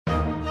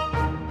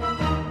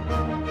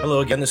Hello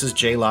again, this is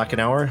Jay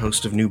Lockenauer,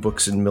 host of New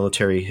Books in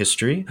Military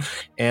History,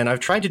 and I've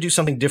tried to do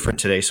something different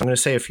today, so I'm going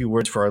to say a few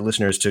words for our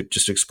listeners to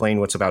just explain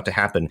what's about to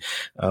happen.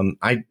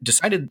 I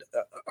decided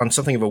on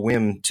something of a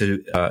whim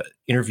to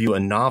interview a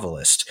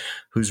novelist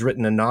who's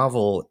written a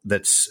novel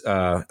that's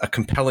a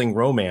compelling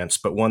romance,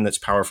 but one that's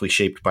powerfully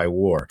shaped by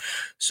war.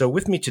 So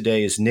with me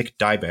today is Nick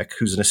Dybeck,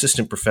 who's an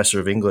assistant professor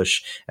of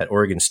English at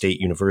Oregon State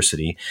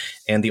University,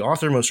 and the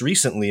author most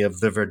recently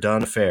of The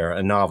Verdun Affair,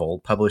 a novel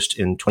published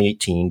in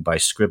 2018 by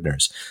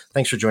Scribner's.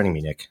 Thanks for joining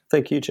me, Nick.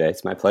 Thank you, Jay.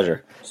 It's my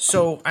pleasure.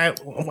 So I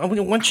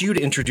want you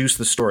to introduce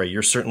the story.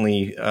 You're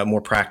certainly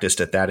more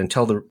practiced at that, and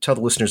tell the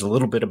listeners a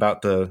little bit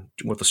about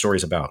what the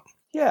story's about.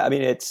 Yeah, I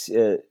mean, it's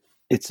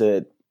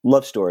a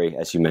love story,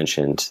 as you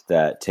mentioned,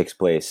 that takes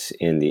place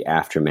in the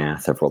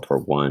aftermath of World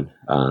War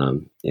I,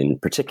 in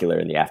particular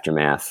in the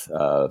aftermath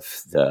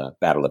of the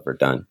Battle of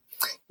Verdun.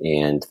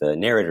 And the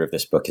narrator of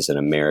this book is an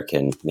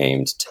American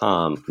named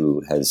Tom,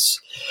 who has,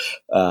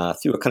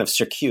 through a kind of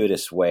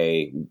circuitous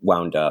way,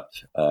 wound up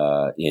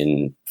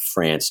in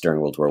France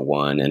during World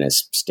War I and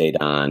has stayed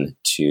on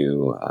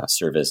to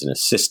serve as an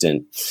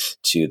assistant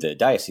to the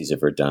Diocese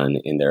of Verdun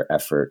in their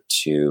effort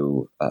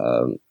to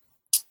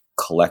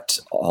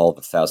collect all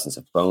the thousands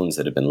of bones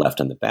that have been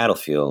left on the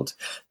battlefield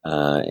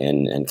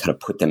and kind of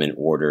put them in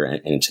order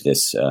into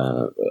this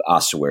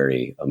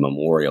ossuary, a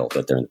memorial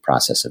that they're in the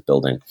process of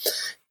building.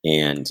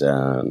 And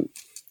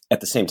at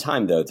the same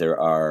time, though,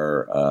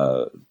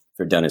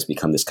 Verdun has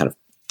become this kind of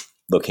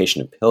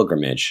location of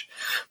pilgrimage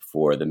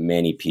for the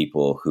many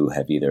people who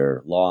have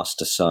either lost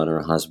a son or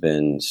a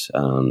husband,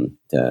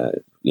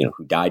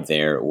 who died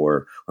there,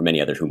 or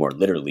many others who more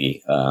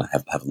literally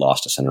have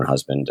lost a son or a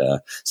husband,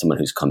 someone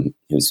who's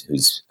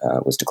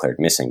was declared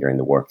missing during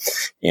the war.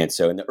 And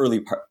so, in the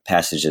early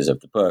passages of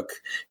the book,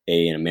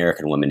 an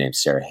American woman named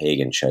Sarah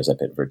Hagen shows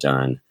up at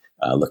Verdun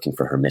looking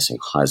for her missing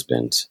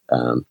husband.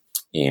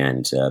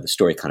 And the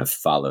story kind of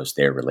follows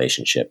their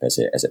relationship as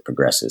it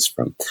progresses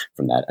from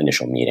that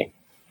initial meeting.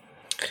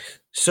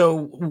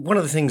 So one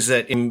of the things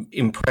that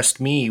impressed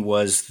me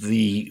was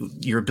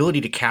your ability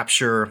to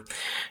capture,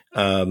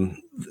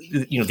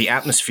 the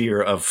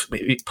atmosphere of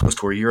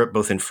post-war Europe,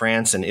 both in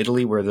France and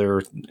Italy, where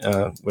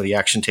the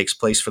action takes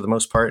place for the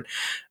most part.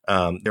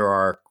 There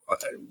are,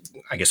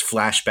 I guess,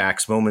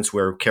 flashbacks, moments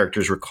where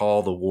characters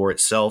recall the war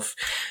itself.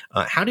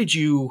 How did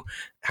you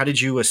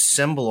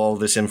assemble all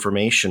this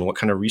information? What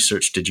kind of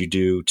research did you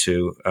do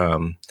to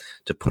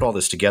put all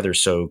this together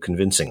so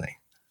convincingly?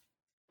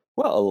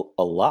 Well,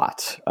 a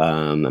lot.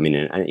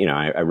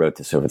 I wrote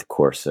this over the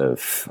course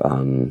of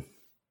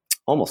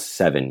almost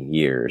 7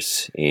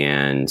 years.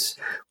 And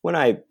when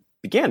I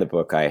began the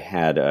book, I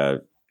had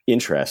an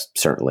interest,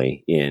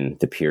 certainly, in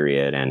the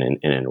period and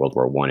in World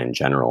War I in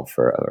general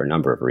for a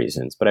number of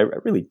reasons. But I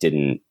really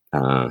didn't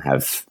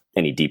have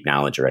any deep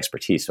knowledge or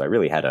expertise. So I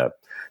really had to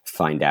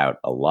find out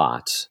a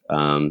lot.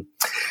 So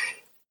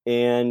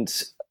I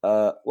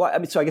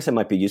guess it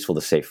might be useful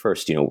to say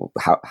first,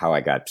 how I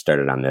got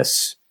started on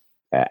this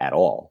at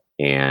all.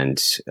 And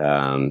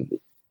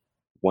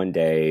one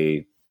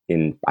day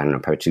in,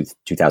 probably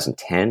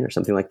 2010 or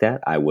something like that,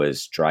 I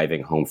was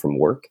driving home from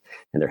work,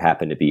 and there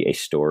happened to be a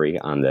story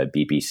on the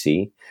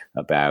BBC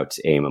about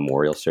a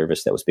memorial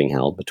service that was being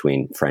held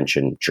between French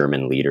and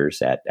German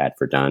leaders at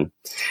Verdun.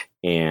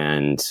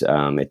 And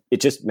it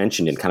just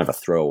mentioned in kind of a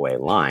throwaway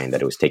line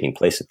that it was taking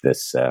place at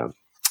this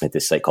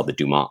site called the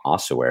Dumont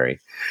Ossuary,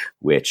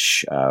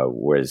 which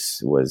was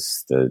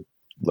the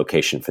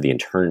location for the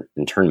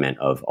internment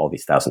of all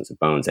these thousands of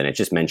bones. And it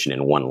just mentioned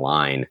in one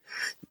line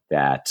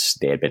that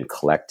they had been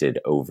collected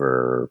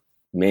over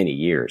many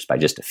years by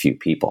just a few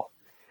people.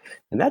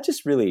 And that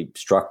just really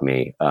struck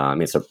me.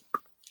 It's a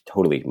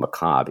totally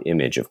macabre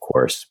image, of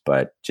course,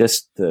 but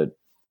just the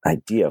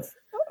idea of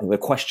the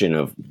question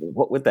of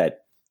what would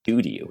that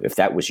do to you if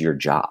that was your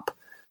job?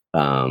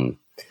 And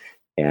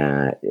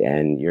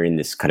you're in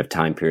this kind of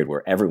time period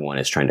where everyone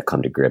is trying to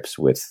come to grips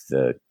with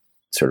the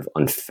sort of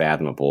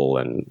unfathomable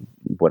and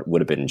what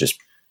would have been just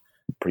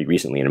pretty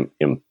recently an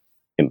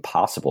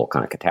impossible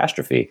kind of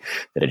catastrophe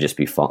that had just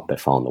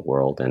befallen the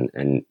world,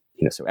 and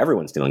so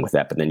everyone's dealing with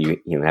that. But then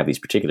you have these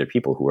particular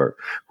people who are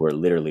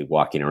literally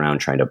walking around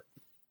trying to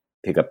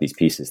pick up these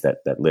pieces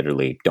that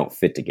literally don't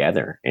fit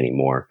together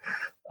anymore.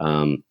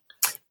 And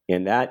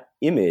that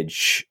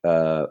image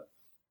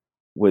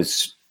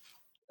was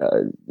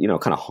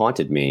kind of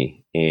haunted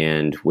me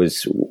and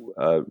was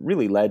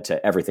really led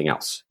to everything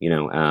else,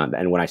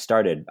 and when I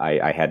started,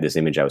 I had this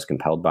image I was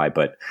compelled by,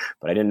 but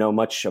I didn't know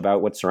much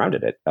about what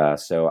surrounded it.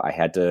 So I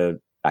had a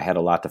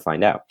lot to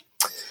find out.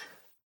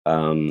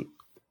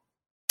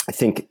 I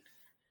think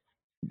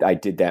I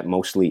did that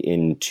mostly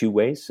in two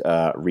ways.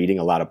 Reading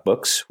a lot of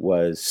books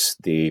was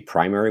the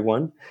primary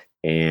one,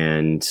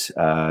 and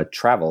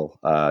travel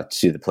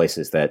to the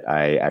places that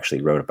I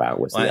actually wrote about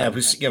was. I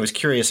was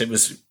curious. It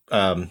was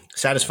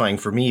satisfying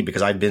for me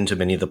because I've been to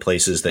many of the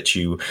places that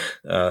your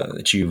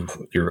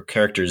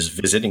characters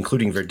visit,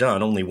 including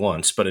Verdun, only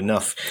once, but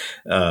enough.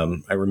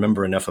 I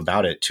remember enough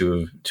about it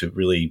to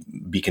really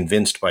be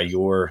convinced by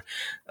your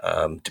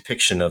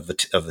depiction of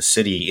the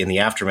city in the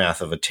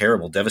aftermath of a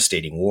terrible,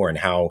 devastating war, and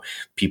how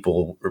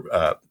people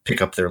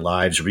pick up their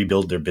lives,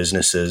 rebuild their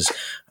businesses.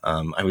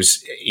 I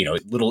was,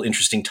 little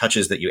interesting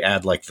touches that you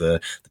add, like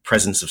the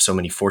presence of so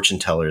many fortune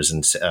tellers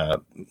and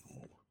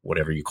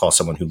whatever you call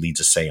someone who leads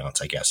a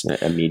seance, I guess.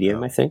 A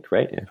medium, I think,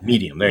 right? Yeah.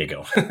 Medium, there you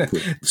go.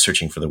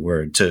 Searching for the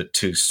word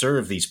to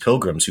serve these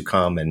pilgrims who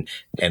come and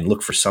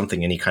look for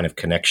something, any kind of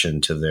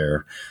connection to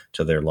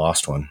their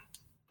lost one.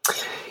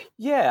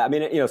 Yeah, I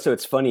mean, so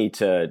it's funny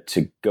to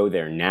go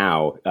there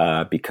now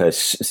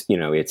because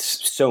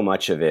it's so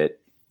much of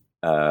it.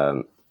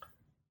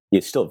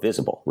 It's still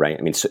visible, right?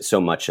 I mean,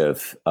 so much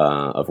of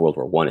World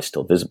War I is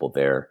still visible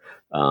there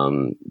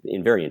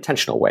in very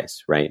intentional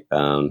ways, right?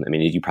 I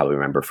mean, you probably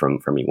remember from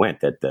you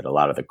went that a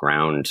lot of the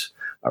ground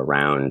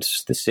around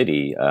the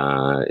city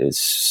is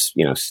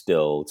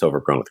still, it's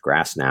overgrown with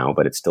grass now,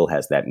 but it still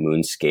has that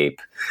moonscape.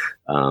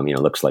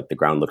 Looks like the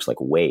ground looks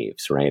like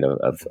waves, right?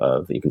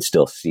 Of you can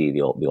still see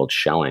the old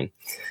shelling.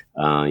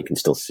 You can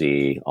still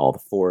see all the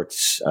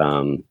forts.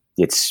 I'm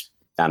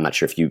not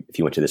sure if you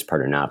went to this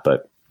part or not,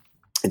 but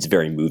it's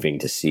very moving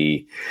to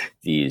see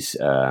these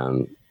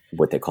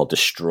what they call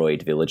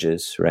destroyed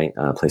villages, right?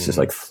 Places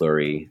like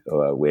Fleury,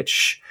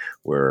 which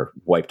were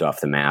wiped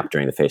off the map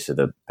during the face of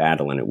the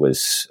battle, and it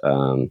was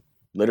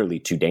literally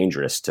too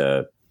dangerous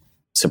to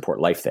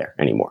support life there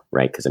anymore,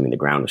 right? Because the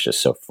ground was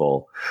just so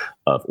full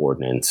of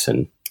ordnance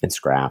and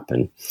scrap,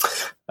 and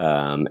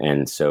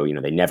so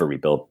they never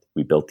rebuilt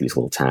these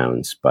little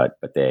towns, but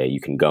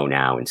you can go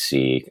now and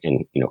see,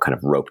 and kind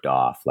of roped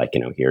off, like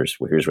here's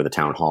where the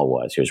town hall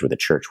was, here's where the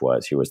church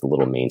was, here was the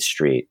little main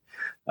street.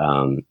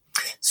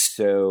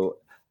 So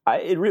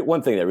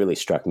one thing that really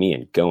struck me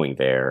in going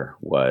there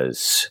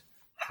was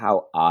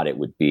how odd it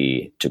would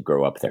be to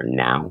grow up there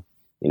now.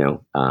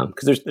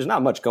 Because there's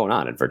not much going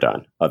on in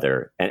Verdun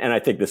and I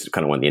think this is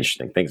kind of one of the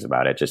interesting things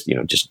about it. Just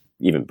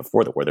even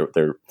before the war,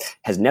 there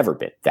has never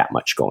been that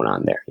much going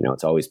on there.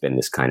 It's always been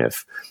this kind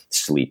of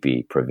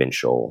sleepy,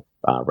 provincial,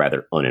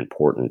 rather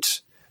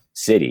unimportant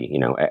city,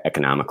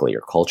 economically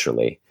or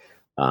culturally.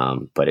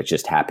 But it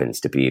just happens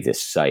to be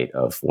this site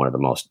of one of the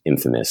most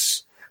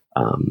infamous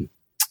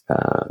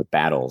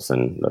battles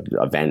and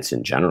events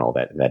in general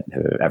that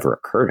have ever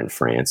occurred in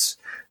France.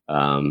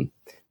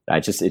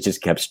 It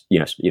just kept,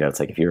 it's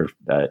like if you're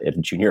at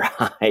junior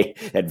high,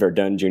 at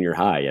Verdun Junior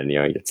High, and,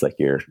 it's like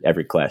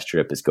every class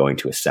trip is going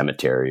to a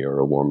cemetery or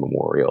a war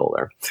memorial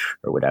or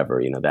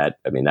whatever,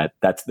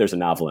 there's a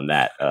novel in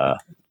that,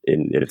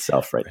 in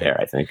itself right there,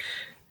 I think.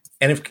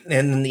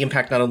 And the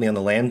impact not only on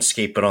the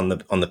landscape, but on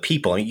the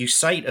people. I mean, you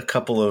cite a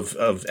couple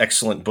of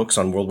excellent books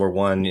on World War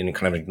I in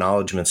kind of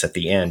acknowledgments at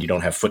the end. You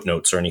don't have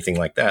footnotes or anything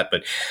like that,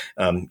 but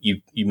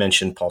you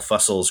mentioned Paul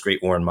Fussell's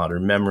Great War in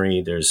Modern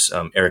Memory. There's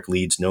Eric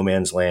Leeds' No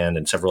Man's Land,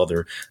 and several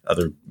other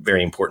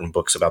very important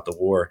books about the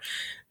war.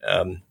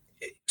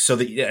 So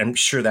I'm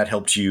sure that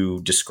helped you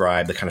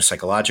describe the kind of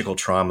psychological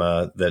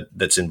trauma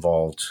that's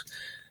involved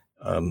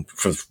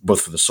for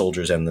both the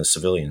soldiers and the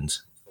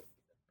civilians.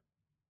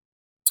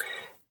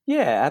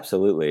 Yeah,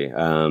 absolutely.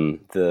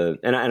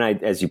 I,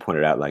 as you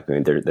pointed out,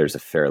 there's a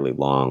fairly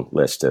long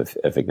list of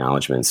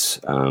acknowledgments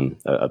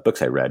of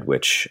books I read,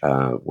 which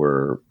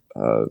were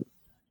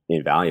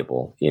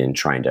invaluable in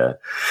trying to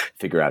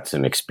figure out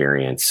some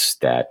experience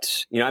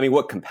that,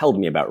 what compelled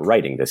me about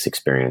writing this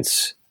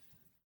experience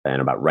and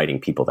about writing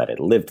people that had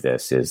lived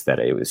this is that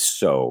it was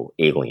so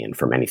alien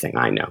from anything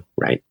I know,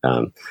 right?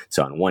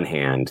 So on one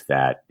hand,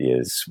 that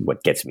is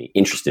what gets me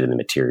interested in the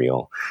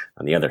material.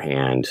 On the other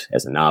hand,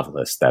 as a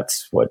novelist,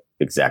 that's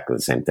exactly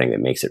the same thing that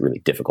makes it really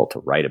difficult to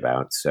write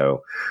about.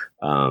 So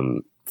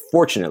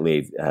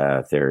fortunately,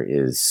 there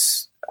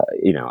is,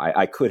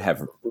 I could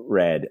have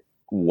read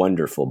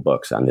wonderful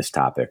books on this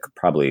topic,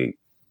 probably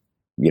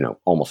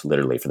almost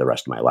literally for the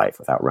rest of my life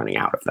without running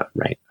out of them,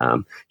 right?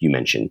 You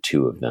mentioned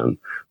two of them,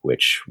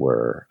 which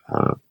were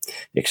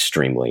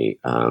extremely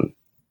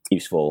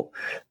useful.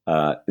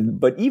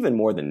 But even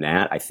more than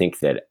that, I think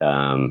that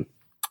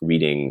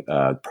reading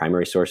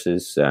primary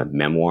sources,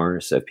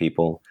 memoirs of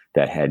people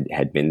that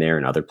had been there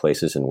in other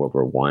places in World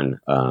War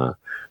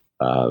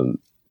I,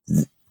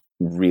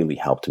 really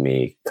helped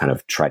me kind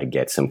of try to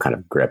get some kind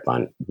of grip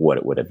on what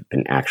it would have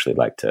been actually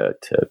like to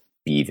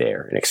be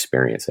there and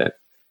experience it.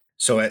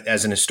 So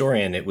as an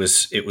historian, it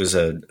was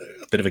a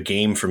bit of a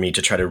game for me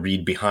to try to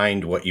read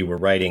behind what you were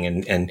writing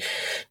and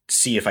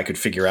see if I could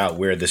figure out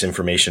where this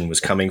information was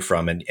coming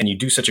from. And you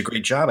do such a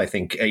great job, I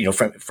think, I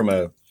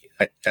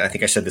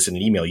think I said this in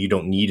an email, you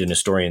don't need an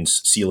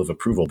historian's seal of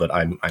approval, but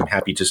I'm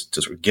happy to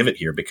sort of give it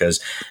here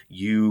because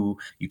you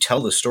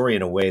tell the story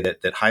in a way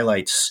that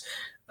highlights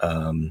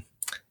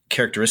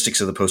characteristics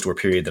of the post-war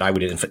period that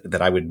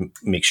I would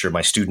make sure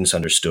my students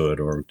understood,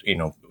 or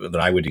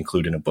that I would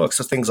include in a book.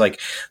 So things like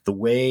the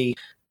way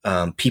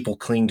people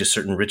cling to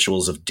certain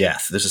rituals of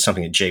death. This is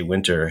something that Jay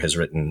Winter has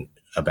written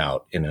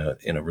about in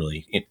a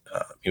really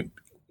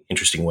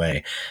interesting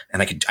way.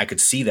 And I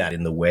could see that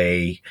in the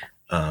way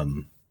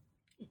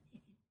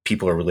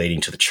people are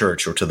relating to the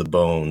church or to the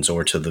bones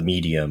or to the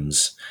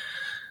mediums.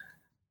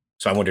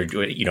 So I wondered,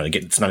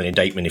 it's not an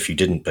indictment if you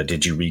didn't, but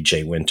did you read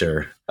Jay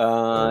Winter?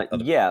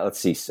 Yeah, let's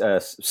see.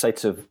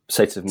 Sites of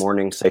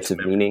Mourning, Sites of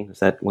Meaning. Is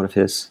that one of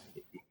his?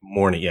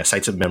 Mourning, yeah.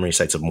 Sites of Memory,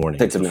 Sites of Mourning.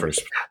 Sites of Memory.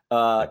 First.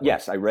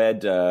 Yes, I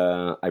read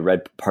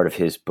part of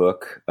his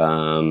book.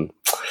 And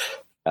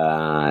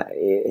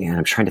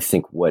I'm trying to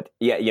think what.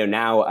 Yeah,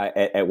 now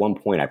at one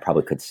point I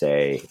probably could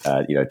say,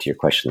 to your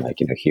question, like,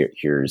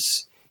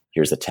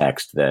 here's a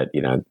text that,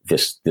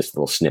 this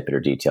little snippet or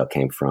detail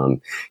came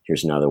from.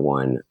 Here's another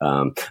one.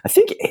 I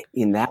think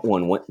in that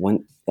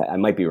one, I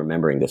might be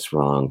remembering this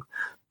wrong,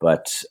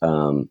 but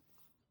I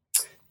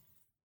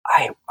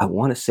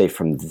want to say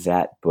from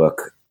that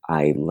book,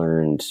 I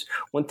learned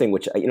one thing,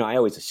 which, I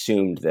always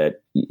assumed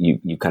that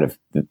you kind of,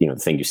 the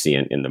thing you see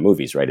in the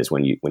movies, right, is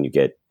when you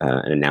get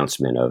an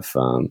announcement of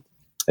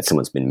that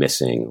someone's been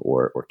missing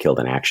or killed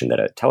in action,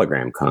 that a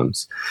telegram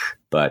comes.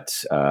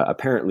 But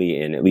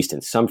apparently, at least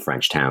in some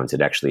French towns,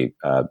 it actually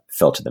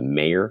fell to the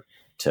mayor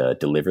to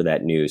deliver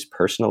that news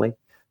personally,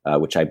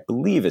 which I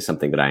believe is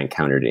something that I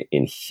encountered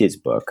in his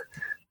book.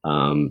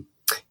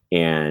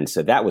 And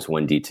so that was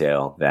one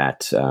detail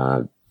that,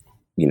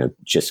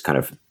 just kind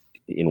of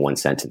in one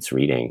sentence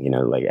reading,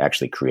 like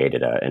actually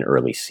created an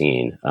early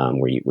scene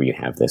where you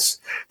have this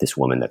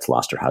woman that's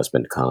lost her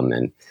husband come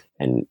and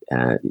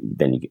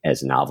then you,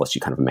 as a novelist,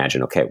 you kind of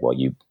imagine, okay, well,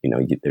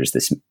 there's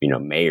this,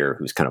 mayor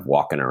who's kind of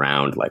walking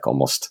around like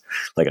almost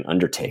like an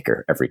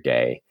undertaker every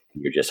day.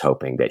 And you're just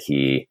hoping that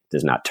he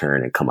does not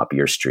turn and come up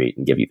your street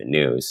and give you the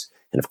news.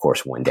 And of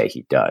course, one day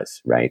he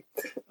does, right?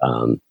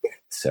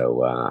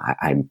 So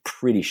I'm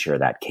pretty sure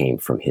that came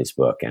from his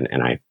book, and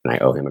I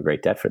owe him a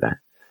great debt for that.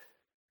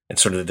 And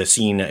sort of the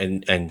scene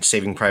and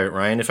Saving Private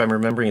Ryan, if I'm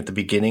remembering at the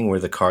beginning, where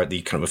the kind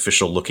of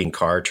official looking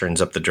car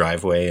turns up the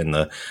driveway and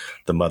the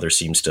mother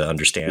seems to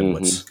understand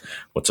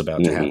what's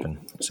about to happen.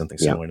 Something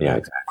similar to that.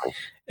 Exactly.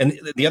 And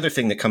the other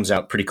thing that comes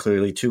out pretty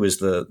clearly too is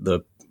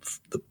the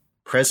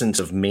presence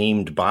of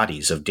maimed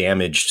bodies, of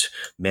damaged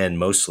men,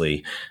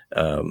 mostly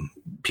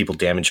people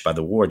damaged by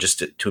the war.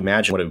 Just to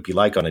imagine what it would be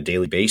like on a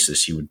daily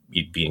basis, you'd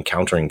be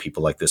encountering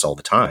people like this all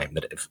the time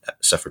that have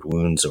suffered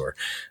wounds or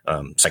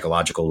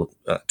psychological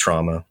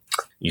trauma.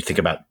 You think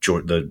about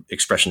the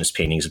expressionist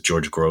paintings of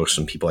George Grosz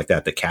and people like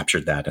that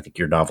captured that. I think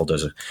your novel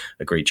does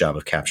a great job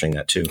of capturing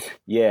that too.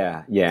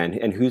 Yeah.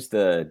 And who's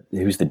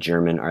the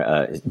German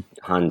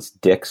Hans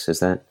Dix? Is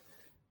that?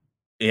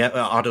 Yeah,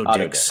 Otto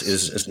Dix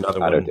is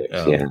another Otto one. Dix,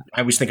 yeah. I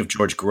always think of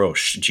George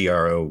Grosz,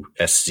 Grosc.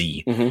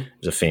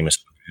 Is a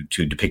famous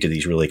who depicted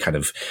these really kind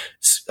of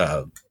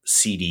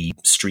seedy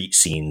street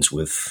scenes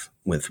with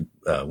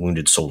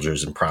wounded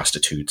soldiers and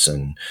prostitutes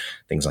and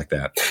things like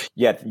that.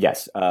 Yeah,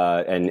 yes,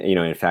 and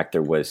in fact,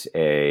 there was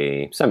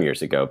some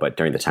years ago, but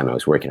during the time I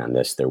was working on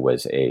this, there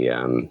was a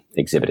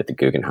exhibit at the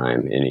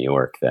Guggenheim in New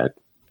York that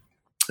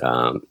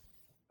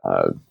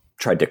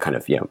tried to kind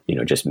of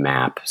just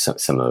map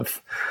some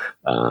of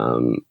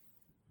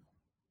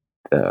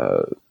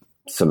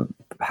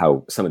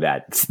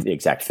that the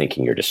exact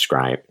thinking you're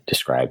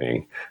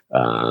describing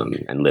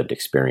and lived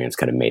experience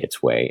kind of made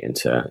its way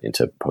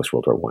into post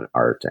World War I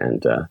art,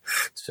 and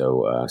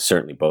so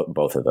certainly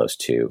both of those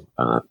two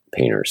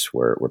painters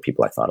were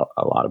people I thought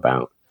a lot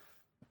about.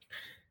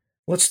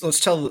 Let's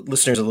tell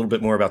listeners a little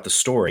bit more about the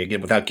story,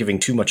 again, without giving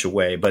too much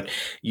away. But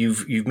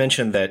you've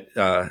mentioned that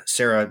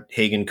Sarah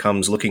Hagen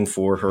comes looking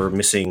for her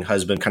missing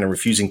husband, kind of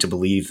refusing to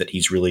believe that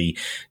he's really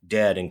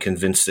dead and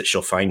convinced that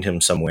she'll find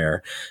him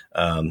somewhere.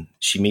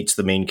 She meets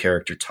the main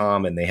character,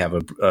 Tom, and they have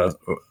a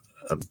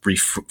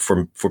brief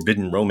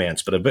forbidden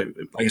romance, but like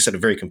I said, a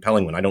very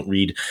compelling one. I don't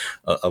read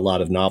a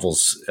lot of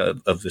novels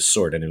of this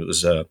sort, and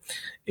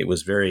it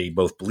was very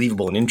both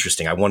believable and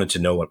interesting. I wanted to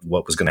know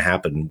what was going to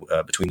happen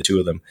between the two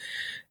of them.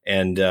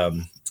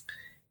 And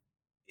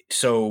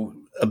so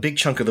a big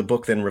chunk of the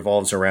book then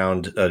revolves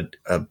around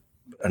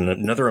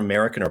another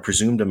American or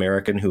presumed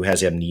American who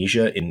has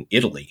amnesia in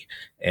Italy.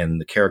 And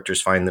the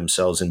characters find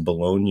themselves in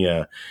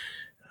Bologna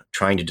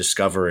trying to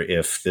discover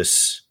if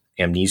this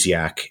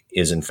amnesiac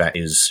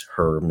is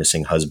her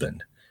missing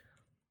husband.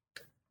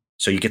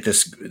 So you get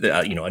this,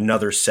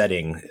 another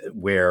setting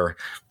where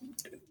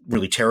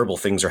really terrible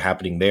things are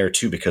happening there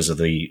too, because of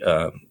the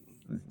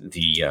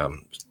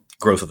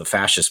growth of the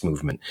fascist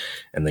movement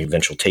and the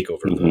eventual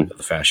takeover of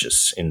the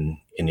fascists in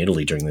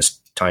Italy during this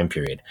time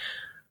period.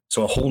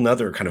 So a whole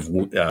nother kind of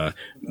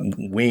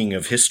wing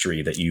of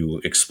history that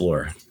you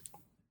explore.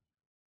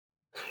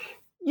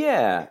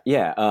 Yeah.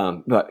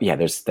 But yeah,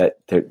 there's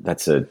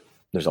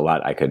a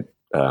lot I could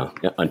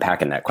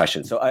unpack in that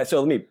question. So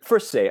let me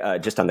first say,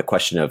 just on the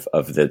question of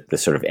the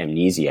sort of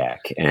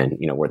amnesiac and,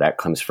 where that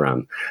comes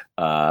from,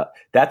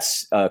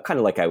 that's kind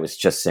of like I was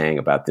just saying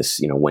about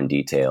this, one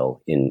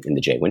detail in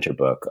the Jay Winter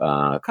book,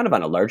 kind of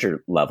on a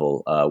larger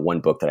level. One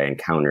book that I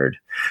encountered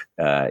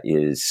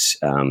is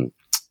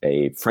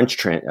a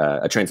French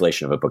a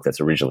translation of a book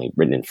that's originally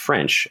written in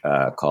French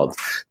called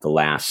The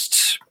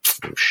Last.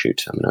 Oh,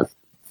 shoot, I'm gonna.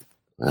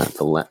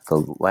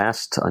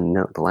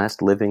 the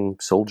last living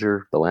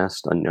soldier, the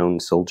last unknown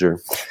soldier,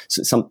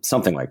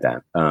 something like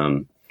that.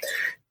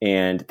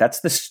 And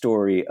that's the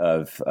story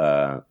of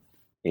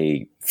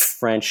a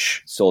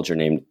French soldier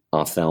named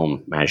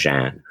Anthelme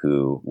Magin,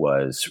 who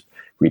was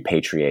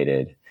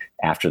repatriated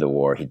after the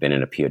war. He'd been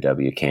in a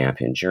POW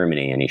camp in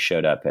Germany, and he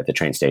showed up at the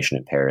train station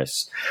in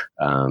Paris,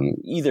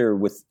 either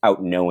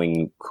without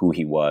knowing who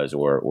he was,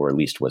 or at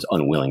least was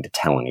unwilling to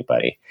tell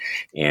anybody.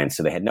 And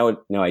so they had no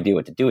idea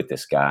what to do with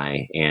this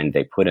guy, and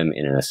they put him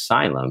in an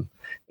asylum.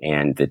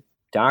 And the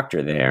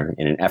doctor there,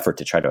 in an effort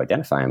to try to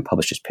identify him,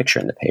 published his picture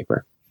in the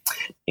paper.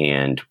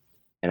 And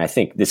I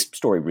think this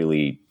story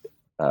really,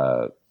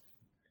 for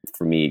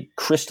me,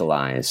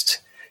 crystallized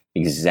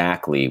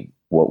exactly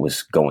what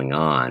was going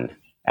on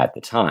at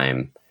the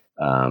time,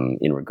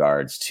 in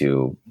regards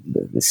to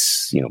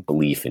this,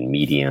 belief in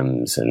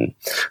mediums and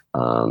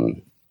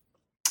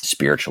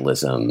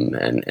spiritualism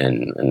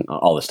and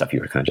all the stuff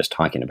you were kind of just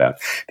talking about.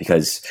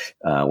 Because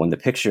when the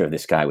picture of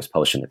this guy was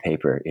published in the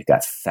paper, it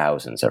got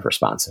thousands of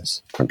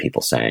responses from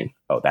people saying,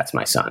 "Oh, that's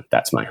my son,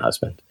 that's my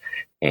husband,"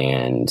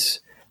 and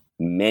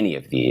many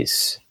of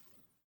these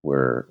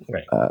were,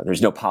 right.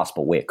 There's no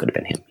possible way it could have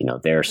been him.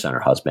 Their son or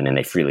husband, and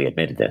they freely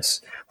admitted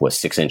this, was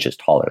 6 inches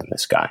taller than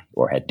this guy,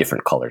 or had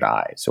different colored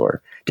eyes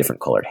or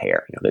different colored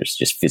hair. There's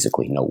just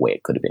physically no way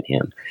it could have been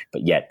him.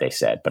 But yet they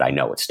said, "But I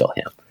know it's still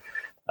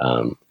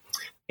him."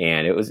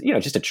 And it was,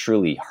 just a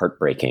truly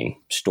heartbreaking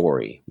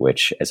story,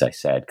 which, as I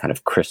said, kind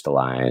of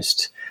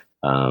crystallized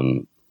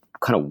kind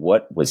of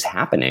what was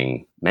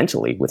happening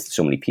mentally with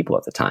so many people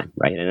at the time,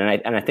 right?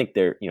 And I think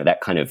there,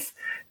 that kind of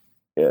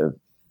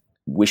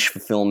wish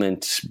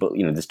fulfillment, but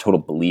this total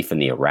belief in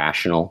the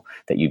irrational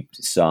that you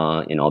saw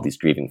in all these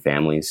grieving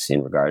families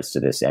in regards to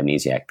this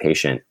amnesiac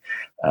patient,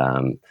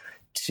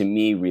 to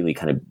me really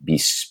kind of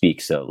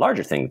bespeaks a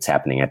larger thing that's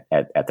happening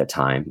at the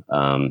time,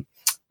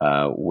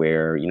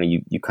 where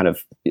you kind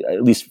of,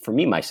 at least for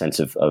me, my sense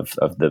of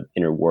the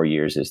interwar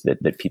years is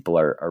that people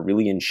are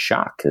really in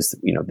shock, because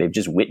they've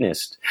just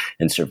witnessed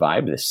and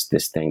survived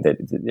this thing that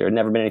there had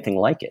never been anything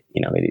like it.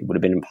 It would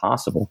have been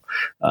impossible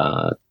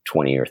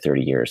 20 or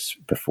 30 years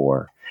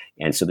before.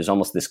 And so there's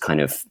almost this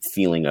kind of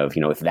feeling of,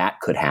 if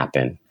that could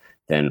happen,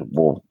 then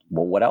well,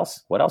 what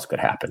else could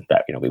happen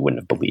that we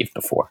wouldn't have believed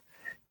before?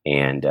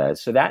 And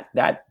so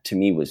that to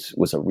me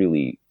was a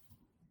really,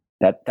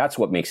 that's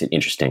what makes it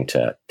interesting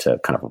to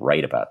kind of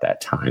write about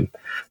that time.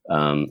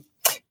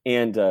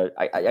 And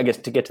I guess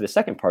to get to the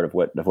second part of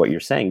what you're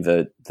saying,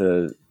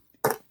 the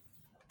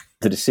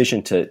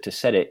decision to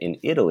set it in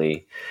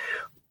Italy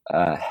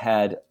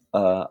had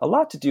a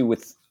lot to do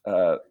with,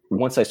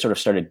 once I sort of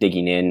started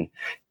digging in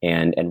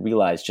and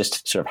realized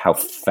just sort of how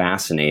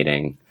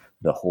fascinating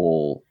the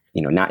whole,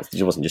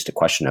 it wasn't just a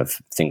question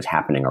of things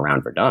happening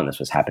around Verdun. This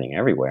was happening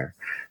everywhere.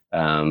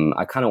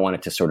 I kind of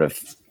wanted to sort of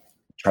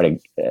try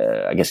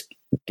to, I guess,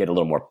 get a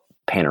little more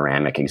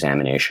panoramic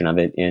examination of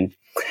it in.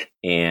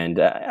 And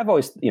I've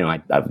always,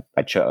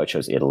 I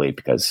chose Italy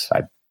because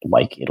I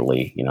like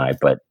Italy,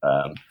 but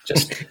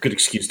just good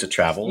excuse to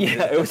travel.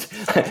 Yeah, it was.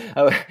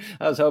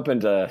 I was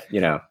hoping to,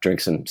 drink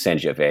some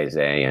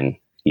Sangiovese and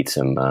eat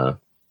some,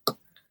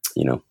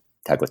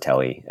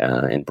 tagliatelle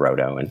and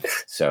brodo, and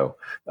so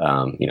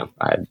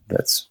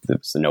that's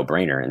a no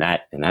brainer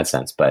in that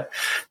sense. But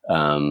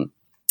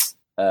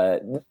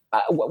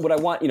what I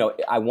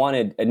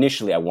want,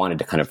 initially I wanted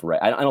to kind of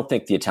write. I don't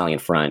think the Italian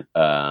Front,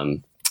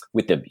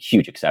 with the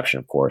huge exception,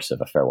 of course,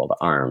 of A Farewell to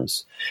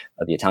Arms,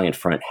 the Italian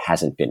Front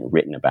hasn't been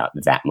written about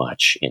that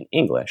much in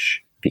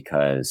English,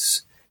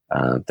 because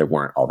there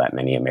weren't all that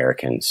many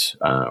Americans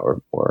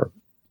or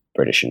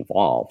British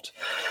involved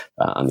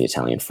on the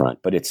Italian Front.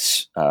 But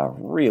it's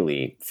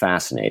really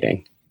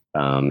fascinating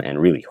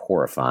and really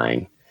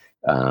horrifying,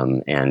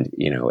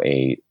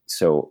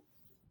 so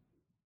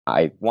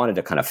I wanted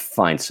to kind of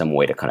find some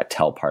way to kind of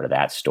tell part of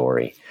that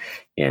story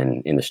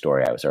in the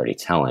story I was already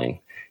telling.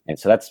 And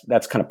so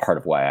that's kind of part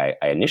of why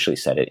I initially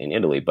set it in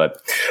Italy.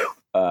 But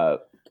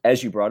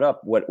as you brought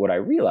up, what I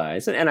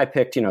realized, and I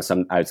picked, I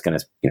was going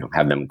to,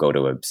 have them go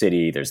to a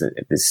city. There's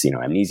this,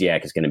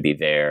 amnesiac is going to be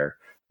there.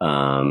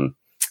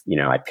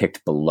 I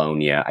picked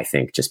Bologna, I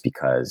think, just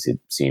because it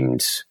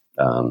seemed,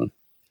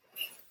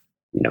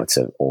 it's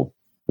an old,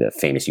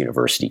 famous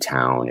university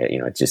town.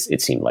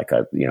 It seemed like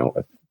a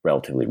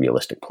relatively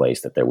realistic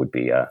place that there would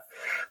be a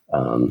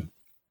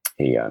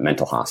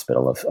mental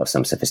hospital of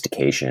some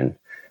sophistication.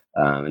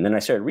 And then I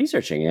started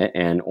researching it,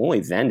 and only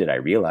then did I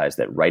realize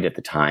that right at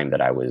the time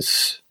that I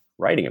was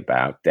writing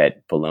about,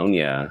 that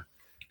Bologna,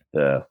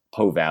 the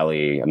Po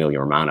Valley,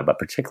 Emilia-Romagna, but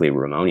particularly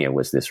Romagna,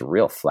 was this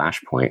real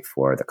flashpoint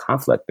for the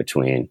conflict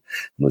between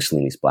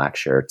Mussolini's black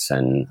shirts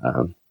and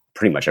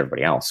pretty much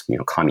everybody else,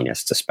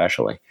 communists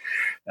especially.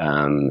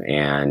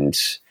 And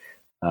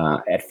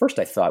at first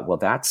I thought, well,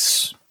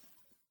 that's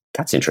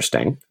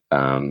interesting.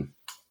 And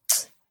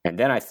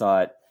then I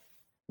thought,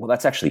 Well,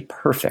 that's actually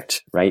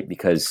perfect, right?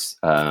 Because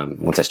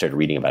once I started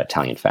reading about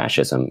Italian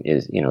fascism,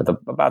 is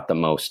about the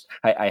most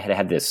I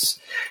had this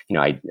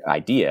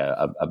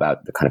idea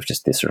about the kind of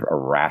just this sort of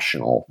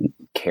irrational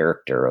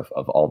character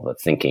of all the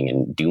thinking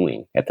and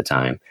doing at the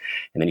time,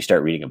 and then you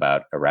start reading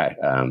about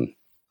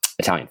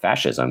Italian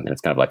fascism, and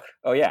it's kind of like,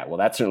 oh yeah, well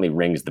that certainly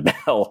rings the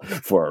bell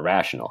for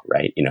irrational,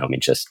 right?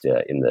 Just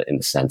in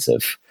the sense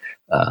of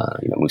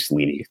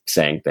Mussolini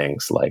saying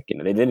things like,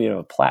 they didn't have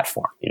a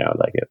platform,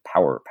 like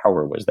power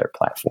was their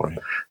platform.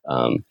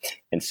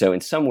 And so in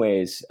some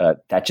ways,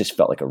 that just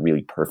felt like a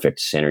really perfect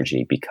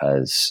synergy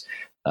because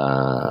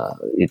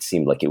it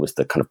seemed like it was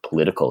the kind of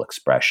political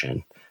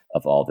expression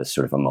of all this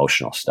sort of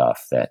emotional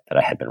stuff that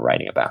I had been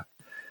writing about.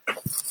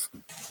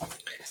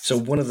 So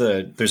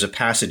there's a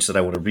passage that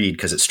I want to read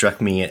because it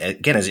struck me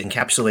again as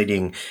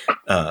encapsulating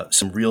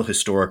some real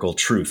historical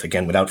truth,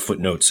 again, without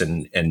footnotes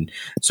and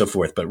so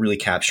forth, but really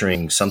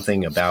capturing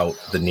something about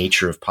the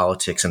nature of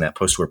politics in that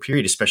post-war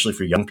period, especially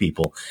for young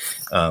people.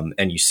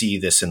 And you see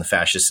this in the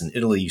fascists in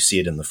Italy, you see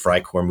it in the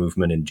Freikorps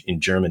movement in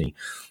Germany,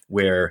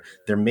 where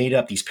they're made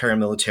up, these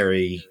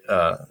paramilitary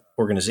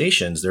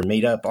organizations, they're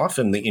made up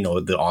often,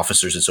 the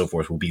officers and so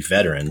forth will be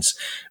veterans,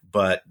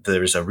 but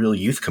there's a real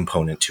youth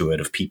component to it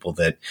of people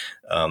that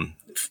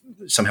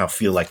somehow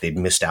feel like they've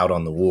missed out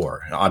on the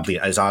war. Oddly,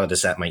 as odd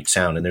as that might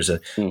sound. And there's a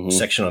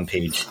section on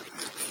page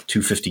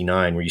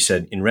 259 where you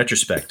said, in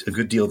retrospect, a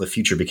good deal of the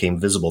future became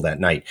visible that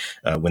night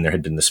when there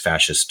had been this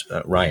fascist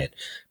riot,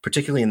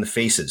 particularly in the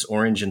faces,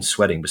 orange and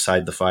sweating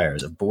beside the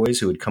fires, of boys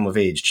who had come of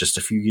age just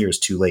a few years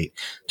too late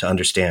to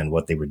understand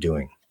what they were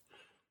doing.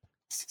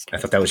 I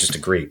thought that was just a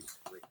great,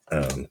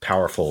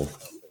 powerful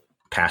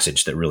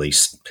passage that really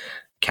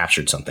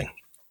captured something.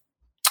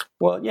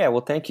 Well, yeah.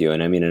 Well, thank you.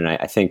 And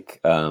I think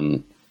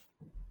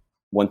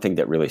one thing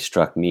that really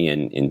struck me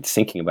in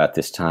thinking about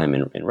this time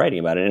and writing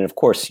about it, and of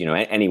course,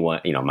 anyone,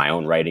 my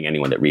own writing,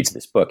 anyone that reads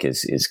this book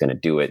is going to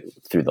do it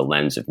through the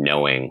lens of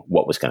knowing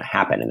what was going to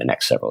happen in the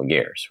next several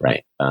years,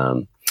 right?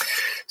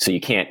 So you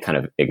can't kind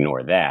of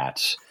ignore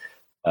that.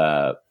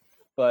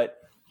 But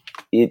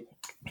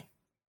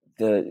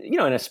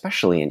and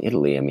especially in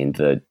Italy,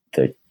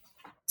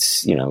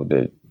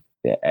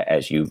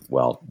 as you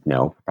well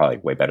know, probably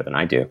way better than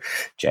I do,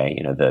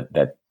 Jay,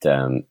 that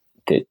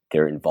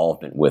their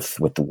involvement with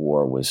the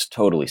war was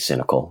totally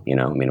cynical.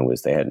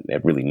 They had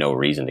really no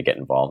reason to get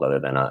involved other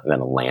than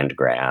a land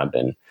grab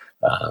and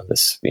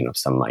this,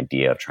 some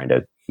idea of trying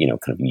to, kind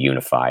of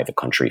unify the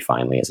country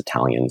finally as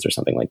Italians or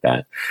something like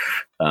that.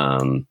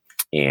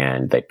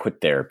 And they put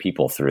their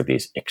people through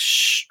these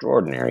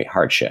extraordinary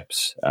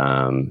hardships.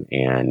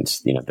 And,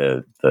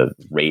 the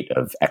rate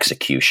of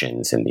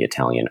executions in the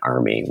Italian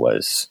army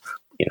was,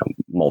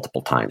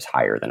 multiple times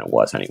higher than it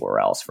was anywhere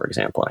else, for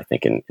example. And I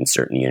think in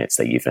certain units,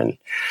 they even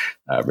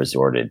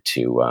resorted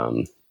to,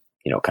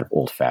 kind of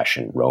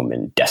old-fashioned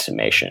Roman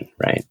decimation,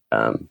 right?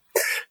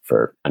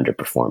 For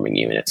underperforming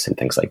units and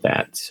things like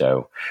that.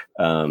 So,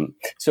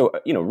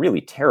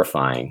 really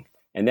terrifying.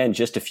 And then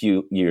just a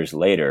few years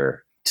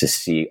later, to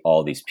see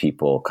all these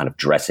people kind of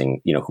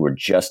dressing, who were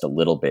just a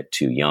little bit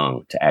too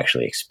young to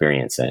actually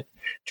experience it,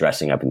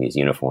 dressing up in these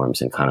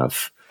uniforms and kind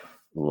of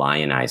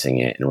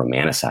lionizing it and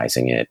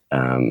romanticizing it,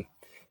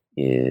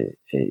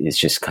 is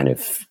just kind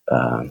of,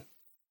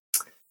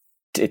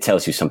 it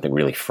tells you something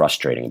really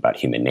frustrating about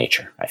human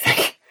nature, I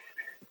think.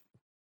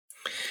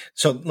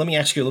 So let me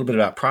ask you a little bit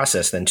about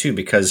process then too,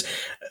 because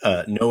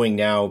knowing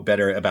now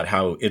better about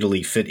how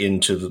Italy fit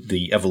into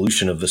the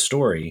evolution of the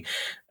story,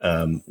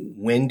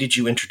 when did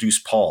you introduce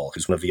Paul,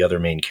 who's one of the other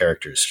main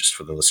characters, just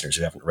for the listeners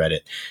who haven't read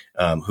it,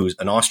 who's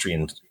an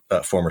Austrian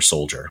former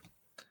soldier?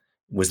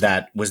 Was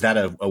that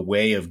a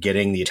way of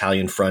getting the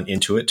Italian front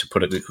into it, to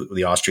put it,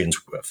 the Austrians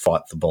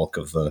fought the bulk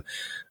of the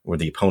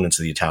opponents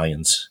of the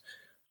Italians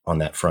on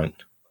that front?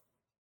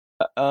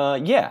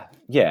 Yeah.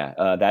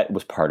 That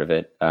was part of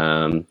it.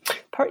 I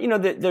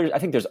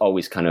think there's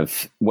always kind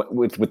of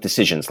with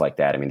decisions like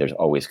that. There's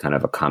always kind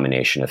of a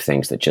combination of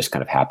things that just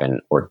kind of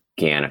happen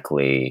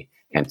organically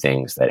and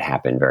things that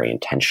happen very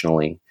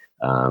intentionally,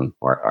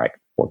 or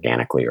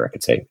organically, or I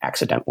could say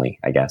accidentally,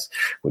 I guess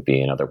would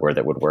be another word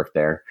that would work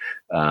there.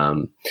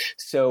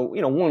 So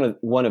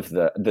one of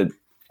the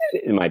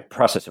in my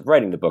process of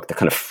writing the book, the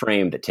kind of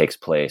frame that takes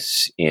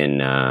place in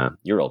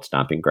your old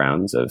stomping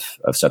grounds of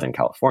Southern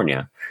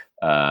California,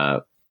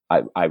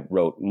 I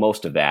wrote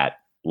most of that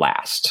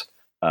last.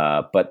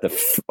 But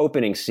the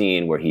opening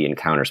scene where he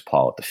encounters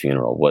Paul at the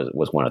funeral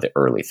was one of the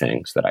early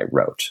things that I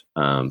wrote.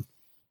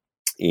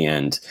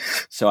 And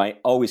so I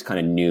always kind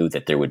of knew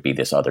that there would be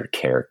this other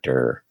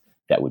character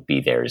that would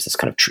be there as this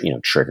kind of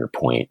trigger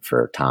point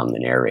for Tom, the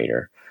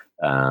narrator.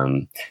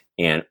 And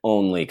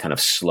only kind of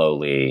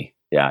slowly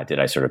did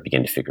I sort of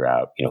begin to figure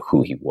out,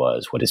 who he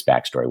was, what his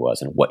backstory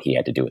was, and what he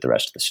had to do with the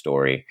rest of the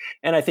story.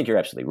 And I think you're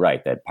absolutely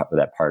right that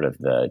part of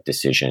the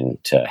decision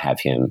to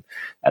have him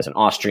as an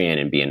Austrian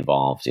and be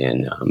involved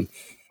in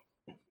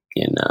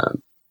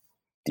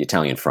the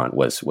Italian front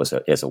was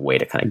as a way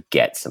to kind of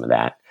get some of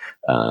that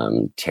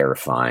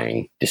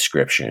terrifying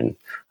description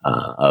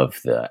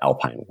of the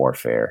Alpine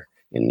warfare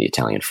in the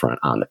Italian front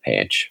on the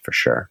page for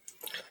sure.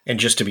 And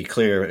just to be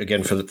clear,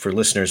 again, for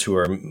listeners who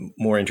are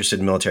more interested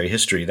in military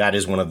history, that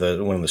is one of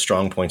the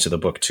strong points of the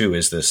book too.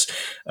 Is this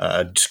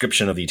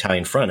description of the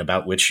Italian front,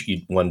 about which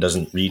one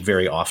doesn't read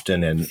very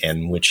often,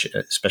 and which,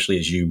 especially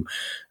as you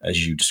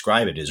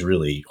describe it, is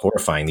really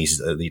horrifying. These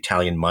the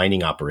Italian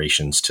mining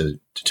operations to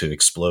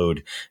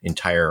explode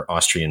entire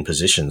Austrian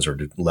positions or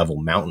to level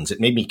mountains. It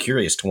made me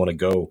curious to want to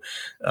go.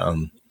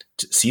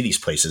 To see these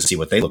places, see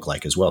what they look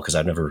like as well, because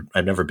I've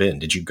never been.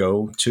 Did you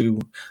go to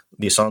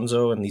the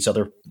Isonzo and these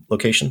other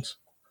locations?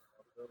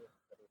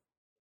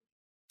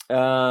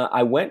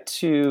 I went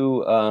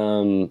to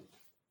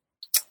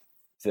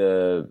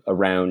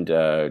around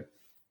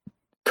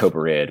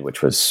Cobarid,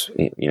 which was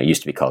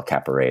used to be called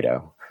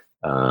Caporetto,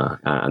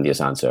 on the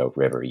Isonzo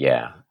River.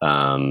 Yeah.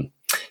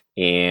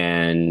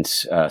 And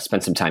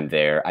spent some time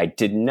there. I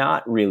did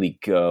not really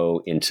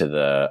go into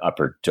the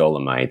Upper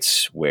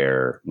Dolomites,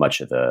 where much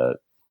of the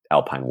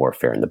Alpine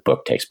warfare in the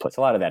book takes place.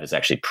 A lot of that is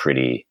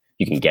actually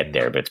you can get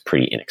there, but it's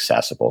pretty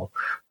inaccessible.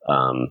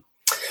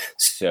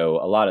 So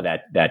a lot of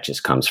that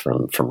just comes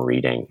from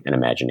reading and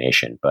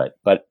imagination. But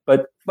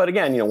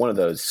again, one of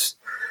those,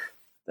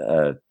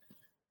 you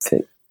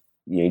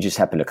just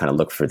happen to kind of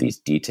look for these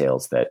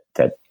details that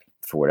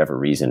for whatever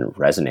reason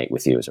resonate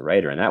with you as a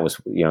writer. And that was,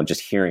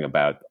 just hearing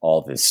about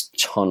all this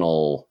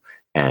tunnel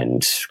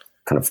and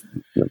kind of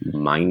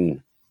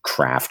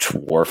minecraft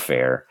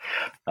warfare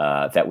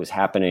that was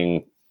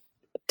happening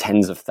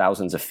tens of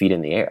thousands of feet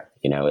in the air.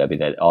 You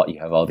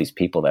have all these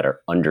people that are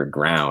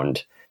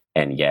underground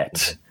and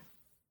yet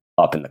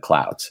up in the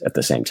clouds at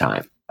the same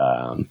time.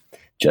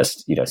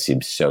 Just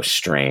seems so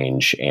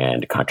strange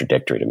and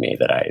contradictory to me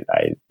that I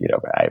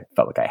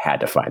felt like I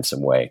had to find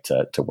some way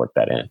to work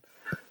that in.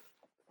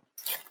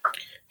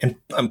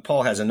 And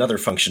Paul has another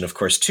function, of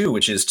course, too,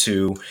 which is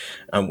to,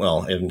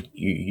 and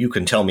you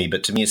can tell me,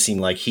 but to me it seemed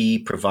like he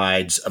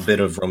provides a bit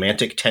of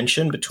romantic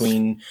tension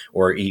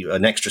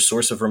an extra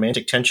source of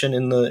romantic tension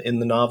in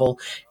the novel.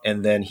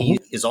 And then he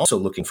is also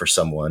looking for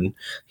someone.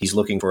 He's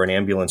looking for an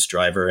ambulance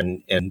driver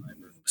and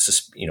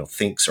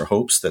thinks or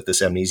hopes that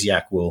this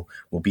amnesiac will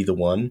be the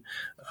one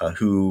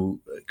who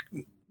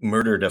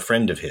murdered a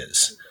friend of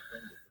his.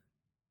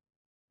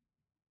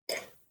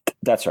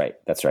 That's right.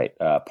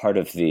 Part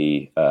of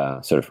the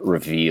sort of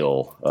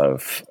reveal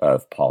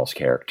of Paul's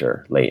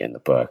character late in the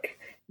book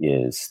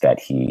is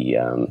that he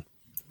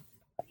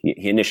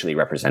initially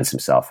represents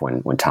himself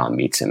when Tom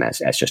meets him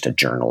as just a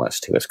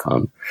journalist who has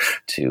come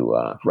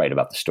to write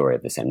about the story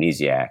of this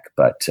amnesiac.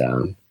 But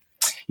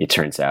it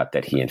turns out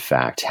that he, in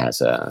fact,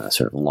 has a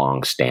sort of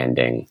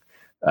long-standing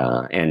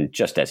and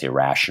just as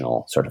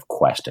irrational sort of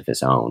quest of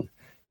his own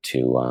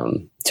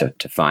to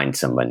find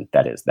someone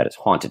that has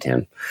haunted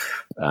him,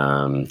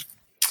 and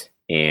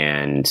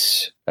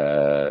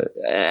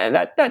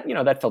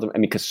that felt. I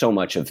mean, because so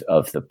much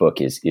of the book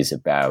is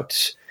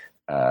about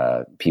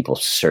people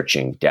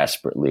searching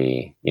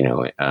desperately,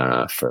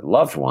 for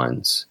loved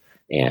ones,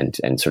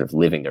 and sort of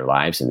living their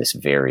lives in this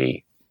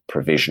very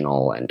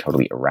provisional and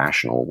totally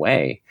irrational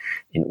way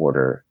in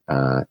order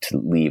to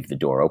leave the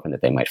door open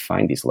that they might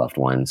find these loved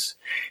ones.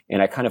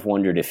 And I kind of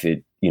wondered if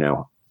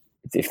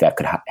if that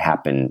could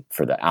happen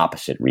for the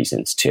opposite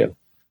reasons too.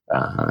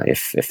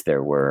 If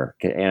there were,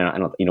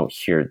 and you don't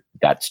hear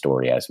that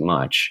story as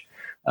much,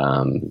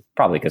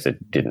 probably because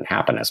it didn't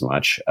happen as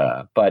much.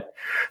 But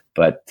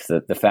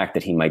the fact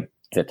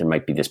that there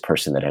might be this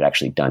person that had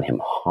actually done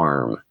him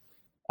harm,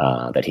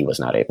 that he was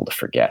not able to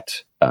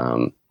forget,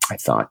 I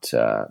thought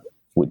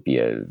would be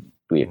a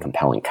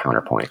compelling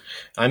counterpoint.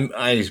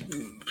 I've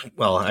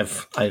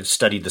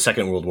studied the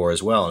Second World War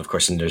as well, and of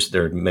course, and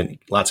there are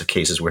lots of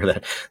cases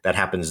where that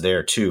happens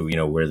there too.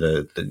 Where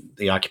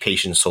the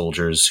occupation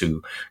soldiers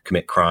who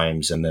commit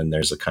crimes, and then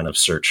there's a kind of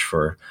search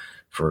for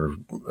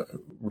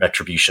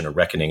retribution or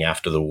reckoning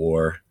after the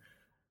war.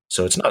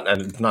 So it's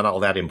not all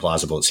that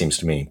implausible, it seems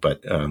to me,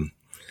 but an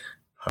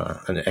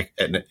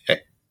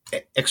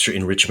extra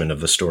enrichment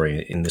of the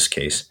story in this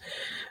case.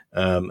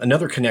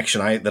 Another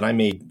connection that I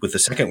made with the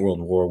Second World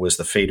War was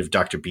the fate of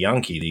Dr.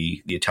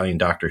 Bianchi, the Italian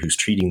doctor who's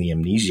treating the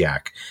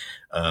amnesiac,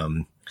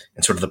 and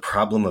sort of the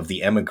problem of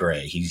the emigre.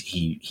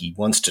 He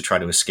wants to try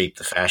to escape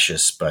the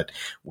fascists, but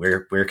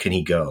where can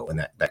he go? And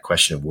that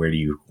question of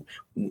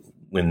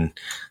when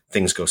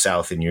things go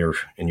south in your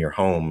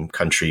home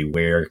country,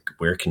 where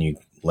can you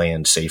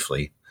land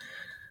safely?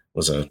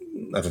 I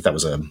thought that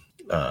was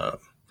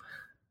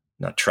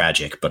not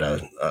tragic, but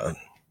a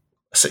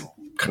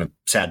kind of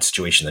sad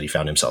situation that he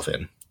found himself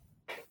in.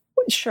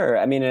 Sure.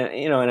 I mean,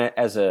 and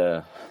as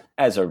a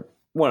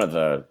one of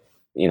the,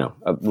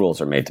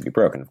 rules are made to be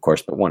broken, of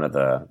course, but one of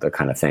the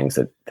kind of things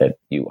that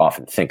you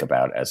often think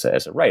about as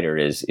a writer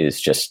is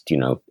just,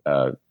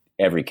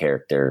 every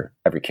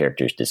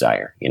character's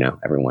desire.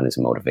 Everyone is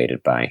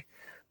motivated by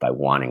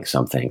wanting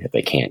something that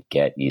they can't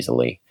get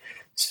easily.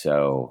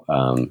 So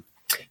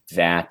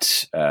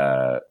that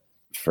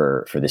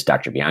for this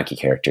Dr. Bianchi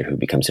character who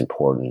becomes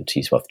important,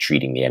 he's both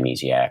treating the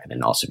amnesiac and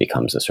then also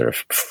becomes a sort of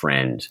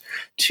friend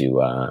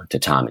to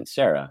Tom and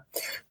Sarah,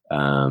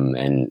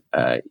 and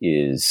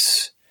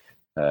is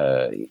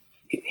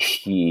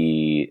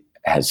he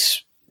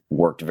has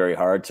worked very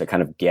hard to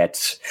kind of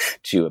get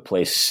to a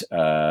place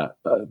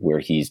where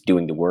he's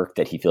doing the work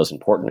that he feels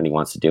important and he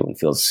wants to do and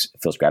feels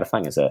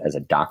gratifying as a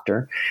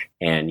doctor.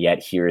 And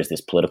yet here is this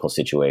political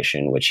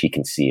situation which he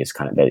can see as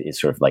kind of that is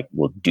sort of like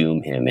will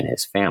doom him and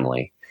his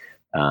family.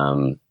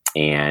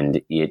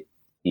 And it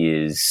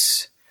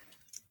is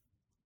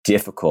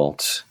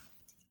difficult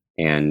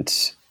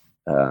and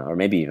or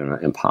maybe even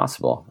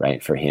impossible,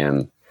 right, for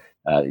him.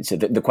 So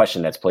the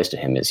question that's placed to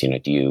him is,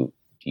 do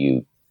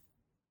you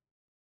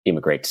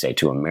immigrate, say,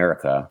 to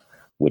America,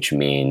 which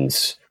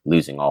means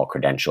losing all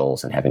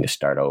credentials and having to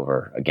start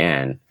over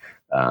again,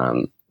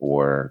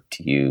 or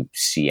do you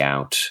see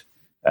out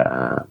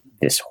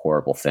this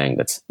horrible thing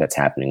that's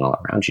happening all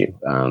around you?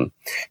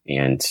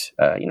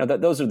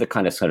 Those are the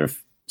kind of sort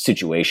of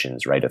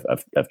situations, right,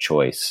 of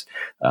choice.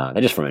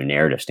 That just from a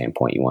narrative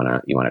standpoint, you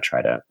want to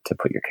try to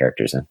put your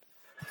characters in.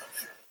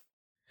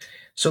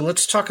 So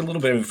let's talk a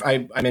little bit.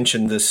 I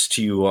mentioned this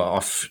to you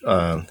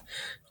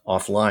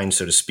offline,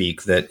 so to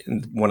speak, that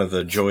one of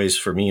the joys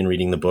for me in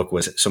reading the book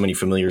was so many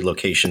familiar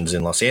locations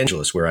in Los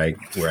Angeles where I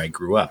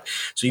grew up.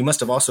 So you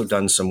must have also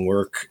done some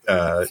work,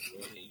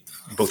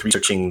 both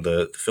researching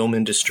the film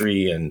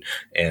industry and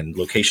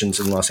locations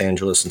in Los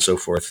Angeles and so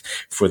forth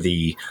for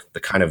the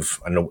kind of,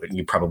 I don't know,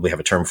 you probably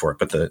have a term for it,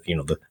 but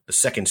the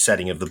second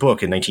setting of the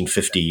book in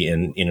 1950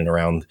 in and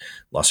around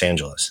Los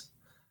Angeles.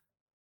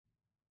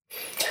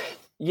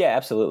 Yeah,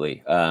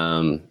 absolutely.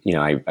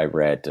 I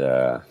read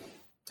a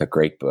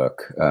great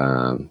book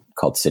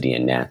called City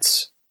and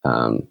Nets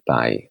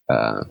by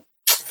now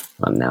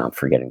I'm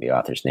forgetting the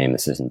author's name.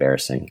 This is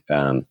embarrassing,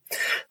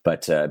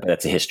 but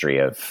that's a history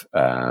of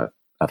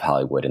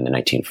Hollywood in the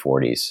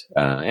 1940s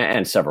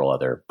and several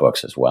other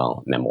books as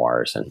well,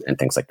 memoirs and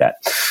things like that.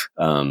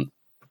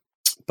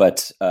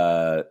 But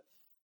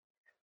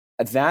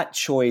that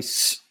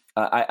choice,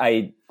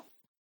 I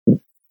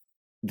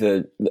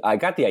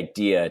got the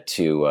idea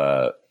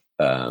to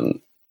that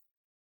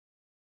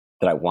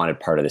I wanted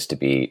part of this to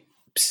be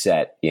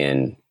set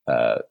in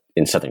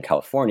Southern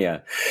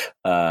California,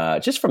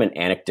 just from an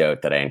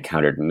anecdote that I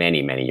encountered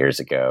many, many years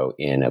ago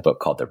in a book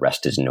called The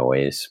Rest is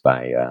Noise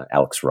by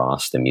Alex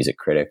Ross, the music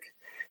critic.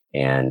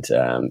 And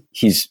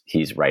he's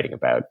writing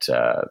about,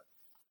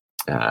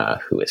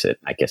 who is it?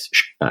 I guess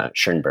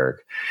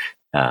Schoenberg,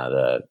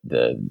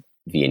 the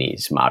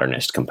Viennese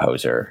modernist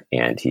composer.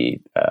 And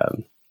he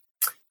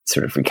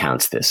sort of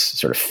recounts this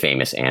sort of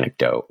famous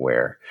anecdote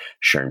where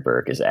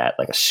Schoenberg is at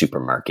like a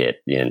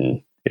supermarket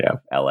in,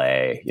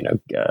 LA,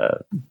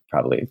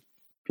 probably,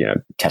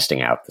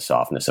 testing out the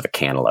softness of a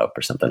cantaloupe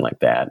or something like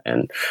that,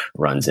 and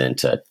runs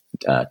into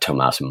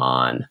Thomas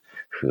Mann,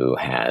 who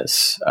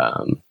has,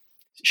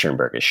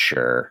 Schoenberg is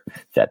sure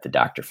that the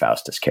Dr.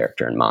 Faustus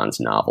character in Mann's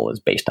novel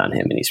is based on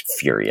him, and he's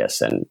furious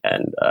and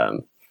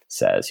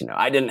says,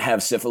 I didn't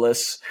have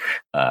syphilis,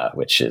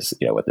 which is,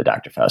 what the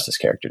Dr. Faustus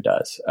character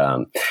does.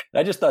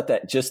 I just thought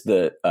that just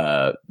the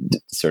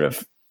sort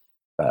of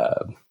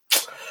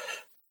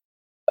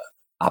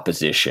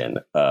opposition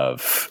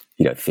of,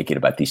 thinking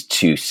about these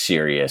two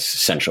serious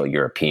Central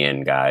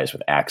European guys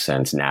with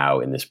accents now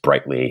in this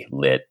brightly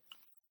lit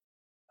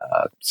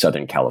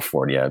Southern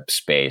California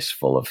space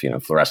full of,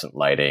 fluorescent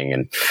lighting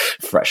and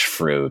fresh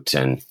fruit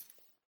and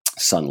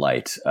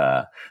sunlight.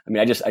 I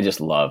just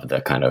love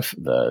the kind of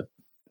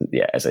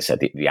as I said,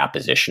 the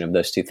opposition of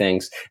those two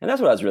things. And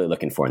that's what I was really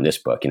looking for in this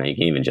book. You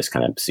can even just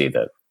kind of see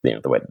the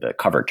way the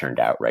cover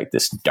turned out, right?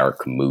 This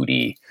dark,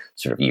 moody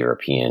sort of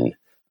European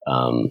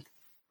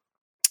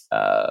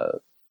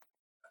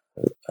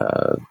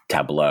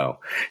tableau.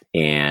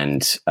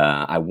 And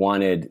I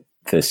wanted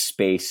the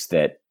space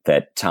that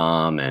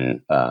Tom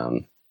and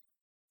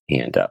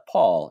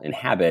Paul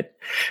inhabit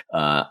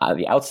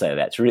the outside of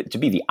that to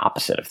be the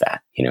opposite of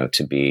that,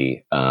 to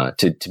be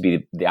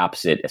the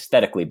opposite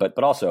aesthetically,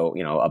 but also,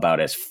 about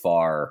as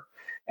far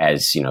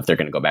as, if they're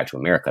going to go back to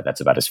America, that's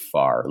about as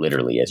far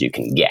literally as you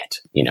can get,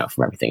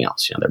 from everything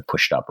else. They're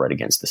pushed up right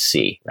against the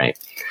sea, right?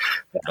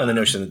 And the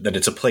notion that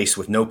it's a place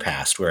with no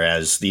past,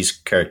 whereas these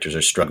characters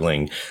are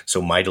struggling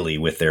so mightily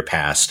with their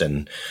past.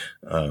 And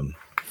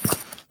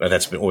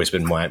that's always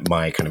been my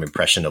kind of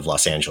impression of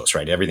Los Angeles,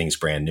 right? Everything's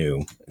brand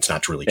new. It's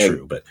not really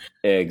true, but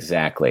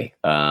exactly.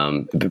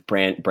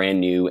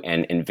 Brand new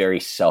and very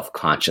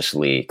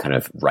self-consciously kind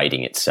of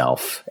writing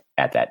itself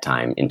at that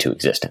time into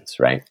existence,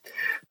 right?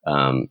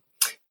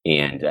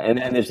 And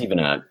there's even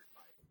a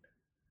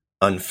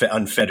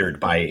unfettered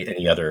by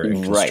any other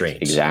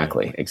constraints.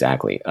 Right,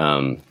 exactly.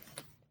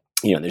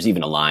 There's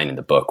even a line in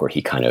the book where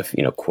he kind of,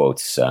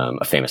 quotes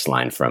a famous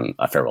line from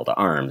A Farewell to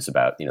Arms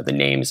about, the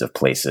names of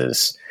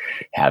places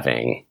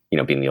having,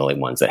 being the only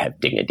ones that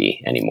have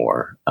dignity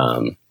anymore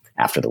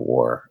after the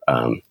war.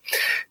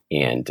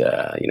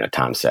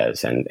 Tom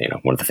says, and,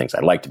 one of the things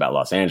I liked about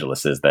Los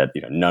Angeles is that,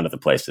 none of the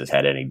places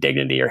had any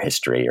dignity or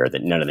history, or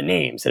that none of the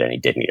names had any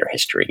dignity or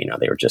history.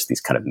 They were just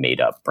these kind of made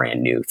up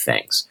brand new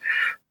things.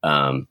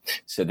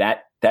 So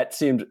that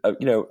seemed,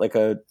 like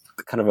a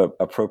kind of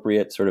a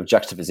appropriate sort of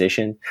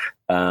juxtaposition.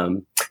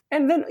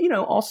 And then,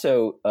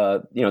 also,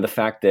 the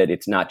fact that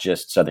it's not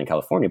just Southern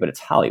California, but it's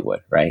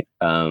Hollywood, right?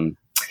 And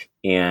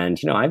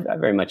I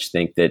very much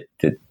think that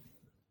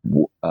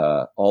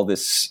all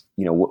this,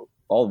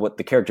 all what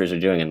the characters are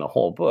doing in the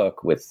whole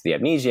book, with the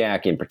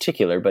amnesiac in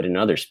particular, but in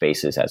other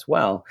spaces as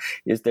well,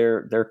 is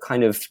they're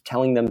kind of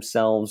telling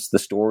themselves the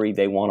story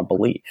they want to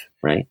believe,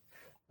 right?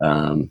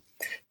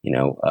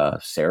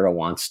 Sarah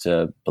wants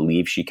to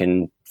believe she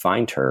can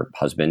find her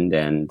husband,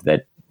 and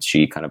that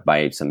she kind of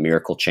by some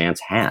miracle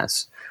chance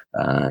has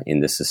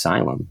in this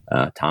asylum.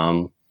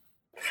 Tom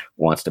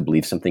wants to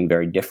believe something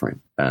very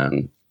different.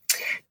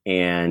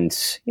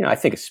 And I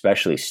think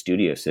especially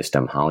studio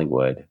system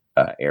Hollywood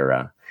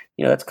era,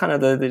 that's kind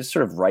of the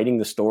sort of writing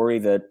the story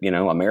that,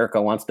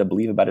 America wants to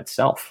believe about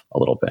itself a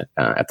little bit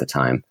at the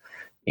time.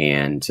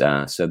 And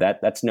so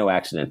that's no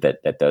accident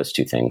that those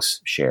two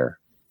things share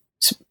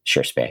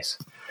space.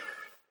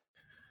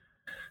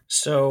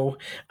 So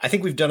I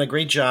think we've done a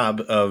great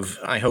job of,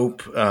 I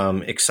hope,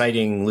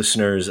 exciting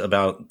listeners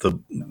about the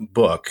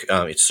book.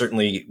 It's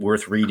certainly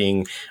worth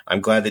reading.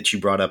 I'm glad that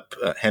you brought up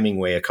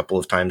Hemingway a couple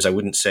of times. I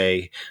wouldn't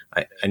say,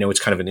 I know it's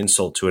kind of an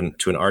insult to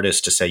an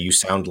artist to say you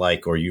sound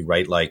like or you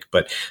write like,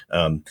 but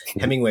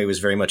Hemingway was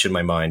very much in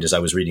my mind as I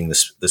was reading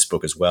this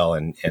book as well.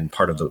 And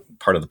part of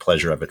the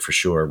pleasure of it for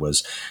sure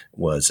was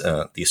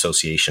the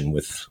association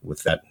with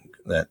that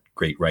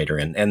great writer,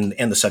 and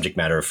the subject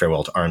matter of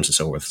Farewell to Arms and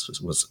so forth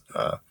was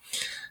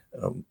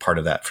part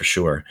of that for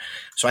sure.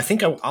 So I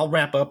think I'll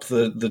wrap up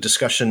the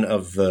discussion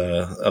of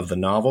the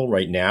novel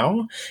right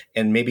now,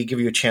 and maybe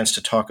give you a chance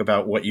to talk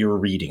about what you're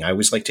reading. I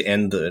always like to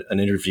end an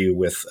interview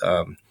with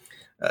a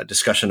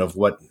discussion of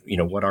what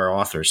our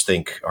authors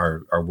think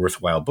are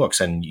worthwhile books,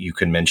 and you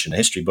can mention a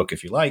history book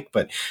if you like,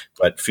 but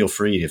feel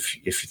free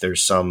if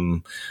there's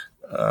some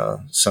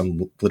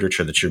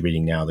literature that you're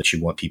reading now that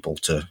you want people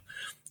to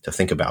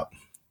think about.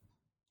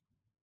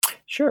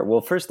 Sure.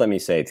 Well, first, let me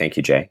say thank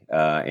you, Jay.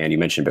 And you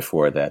mentioned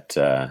before that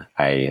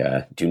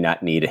I do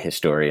not need a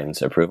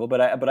historian's approval,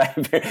 but I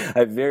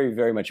very,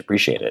 very much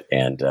appreciate it.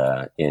 And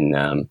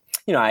I'm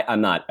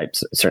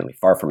certainly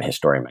far from a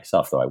historian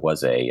myself, though I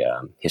was a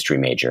history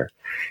major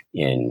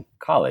in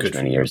college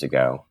many years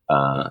ago.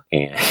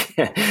 And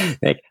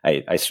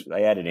I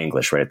added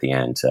English right at the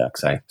end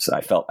because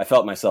I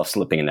felt myself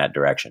slipping in that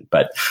direction.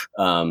 But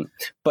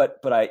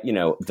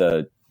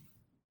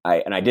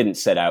I didn't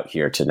set out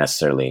here to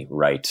necessarily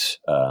write,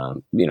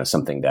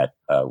 something that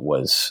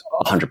was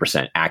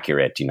 100%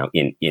 accurate,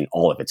 in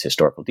all of its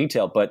historical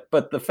detail. But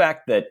the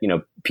fact that,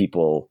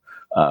 people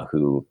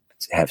who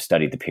have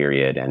studied the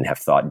period and have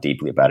thought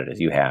deeply about it as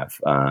you have,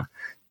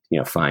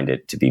 find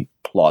it to be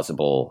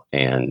plausible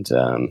and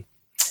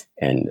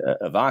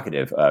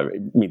evocative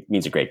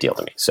means a great deal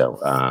to me. So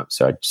I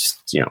just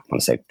want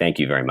to say thank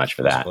you very much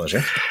for that. It's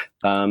a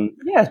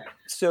pleasure.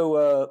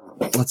 So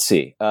let's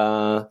see.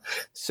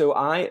 So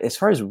as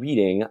far as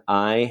reading,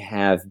 I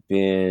have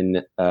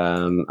been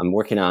I'm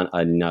working on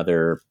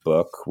another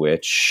book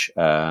which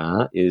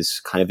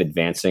is kind of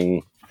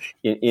advancing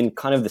in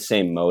kind of the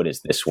same mode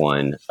as this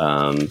one.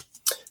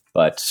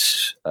 But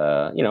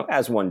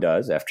as one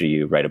does after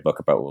you write a book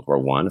about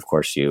World War I, of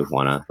course, you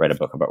want to write a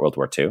book about World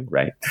War II,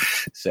 right?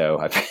 So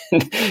I've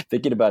been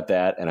thinking about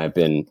that, and I've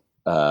been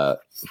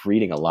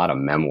reading a lot of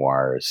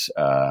memoirs.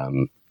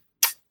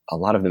 A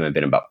lot of them have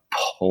been about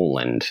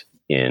Poland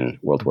in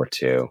World War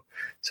II.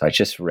 So I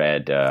just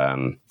read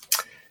Jan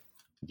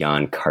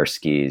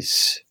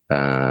Karski's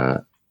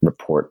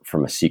report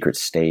from a secret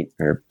state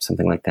or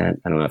something like that.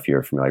 I don't know if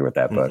you're familiar with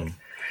that book.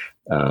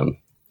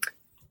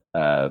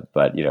 But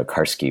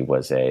Karski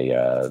was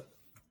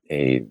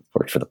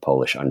worked for the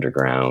Polish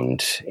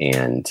underground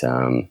and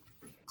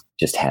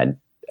just had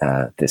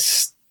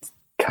this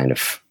kind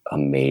of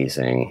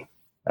amazing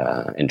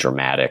and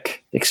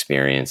dramatic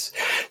experience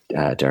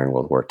during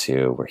World War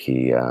II, where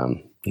he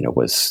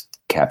was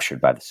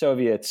captured by the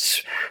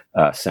Soviets,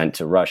 sent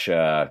to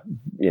Russia,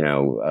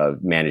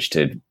 managed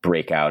to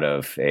break out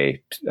of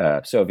a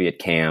Soviet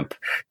camp,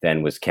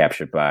 then was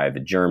captured by the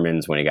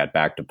Germans when he got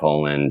back to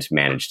Poland,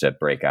 managed to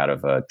break out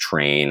of a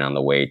train on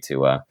the way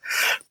to a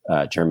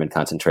German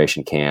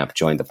concentration camp,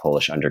 joined the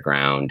Polish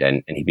underground,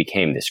 and he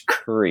became this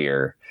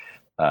courier,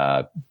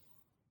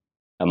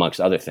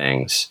 amongst other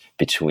things,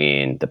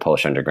 between the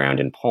Polish underground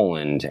in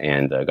Poland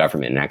and the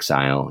government in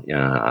exile,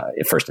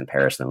 first in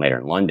Paris, then later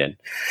in London.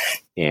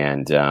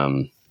 And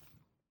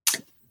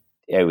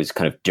it was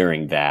kind of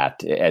during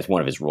that, as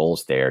one of his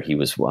roles there, he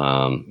was,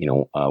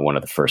 one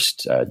of the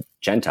first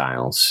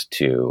Gentiles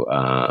to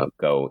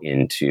go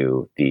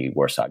into the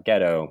Warsaw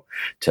Ghetto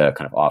to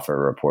kind of offer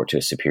a report to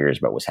his superiors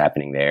about what's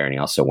happening there. And he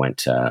also went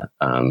to,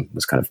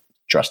 was kind of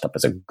dressed up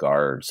as a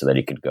guard so that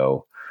he could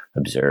go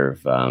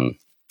observe,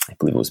 I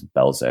believe it was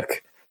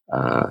Belzec,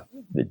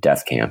 the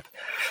death camp.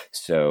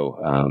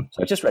 So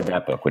I just read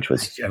that book, which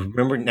was... I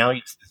remember now,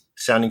 it's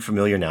sounding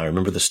familiar now. I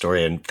remember the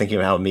story and thinking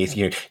of how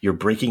amazing you're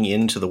breaking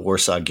into the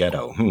Warsaw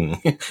Ghetto.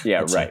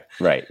 Yeah,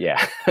 right.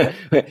 Yeah.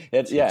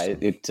 It's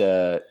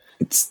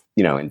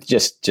and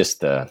just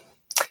the...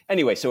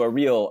 anyway, so a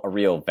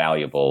real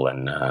valuable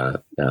and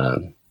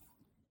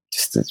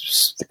just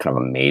a kind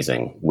of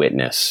amazing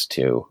witness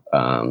to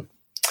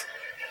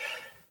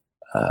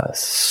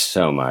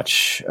so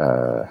much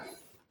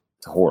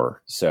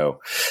horror. So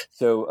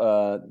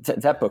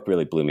that book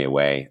really blew me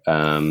away.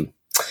 And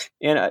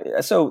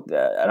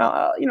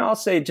I'll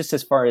say, just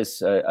as far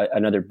as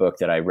another book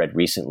that I read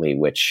recently,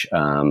 which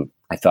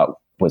I thought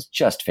was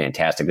just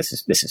fantastic. This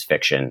is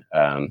fiction,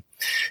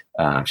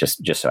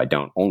 just so I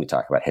don't only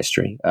talk about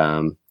history.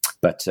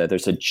 But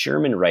there's a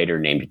German writer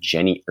named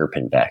Jenny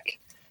Erpenbeck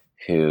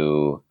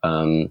who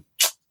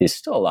is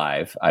still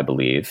alive, I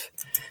believe,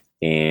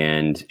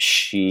 and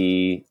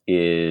she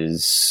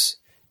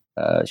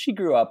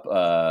grew up,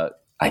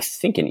 I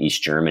think, in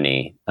East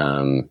Germany,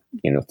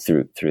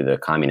 through the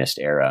communist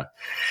era.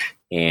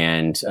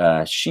 And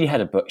she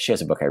has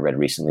a book I read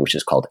recently, which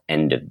is called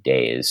End of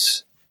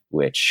Days,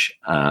 which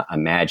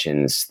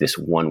imagines this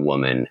one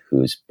woman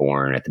who's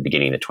born at the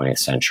beginning of the 20th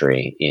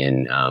century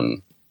in, I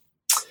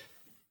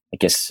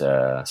guess,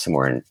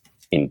 somewhere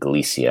in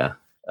Galicia,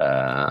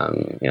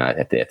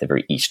 at the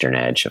very eastern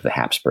edge of the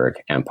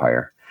Habsburg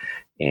Empire.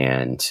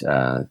 And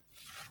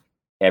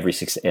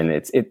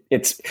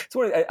it's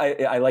what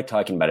I like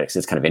talking about it, because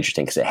it's kind of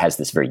interesting, because it has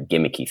this very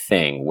gimmicky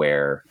thing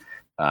where,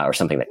 or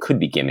something that could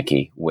be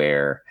gimmicky,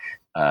 where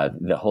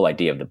the whole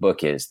idea of the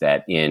book is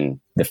that in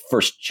the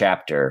first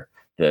chapter,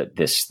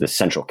 the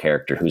central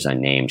character, who's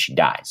unnamed, she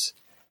dies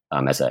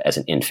as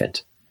an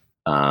infant.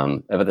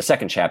 But the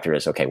second chapter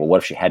is, okay, well, what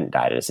if she hadn't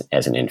died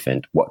as an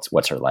infant?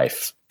 What's her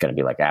life going to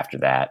be like after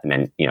that? And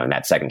then, in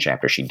that second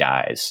chapter, she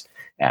dies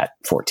at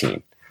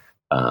 14.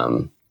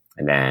 And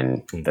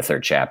then the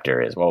third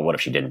chapter is, well, what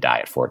if she didn't die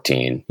at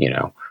 14?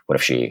 What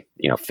if she,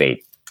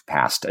 fate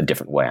passed a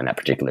different way on that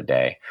particular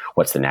day?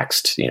 What's the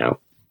next,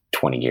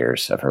 20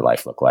 years of her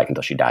life look like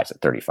until she dies at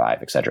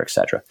 35, et cetera, et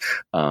cetera.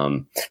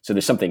 So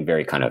there's something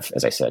very kind of,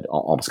 as I said,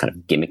 almost kind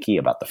of gimmicky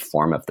about the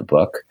form of the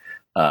book.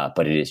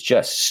 But it is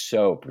just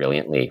so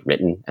brilliantly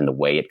written, and the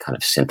way it kind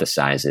of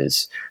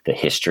synthesizes the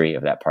history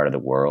of that part of the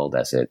world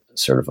as it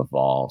sort of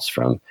evolves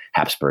from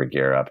Habsburg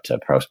Europe to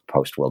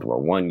post World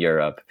War I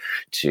Europe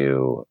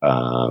to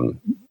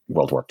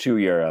World War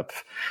II Europe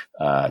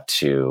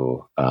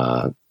to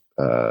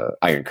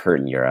Iron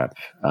Curtain Europe.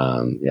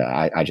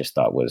 I just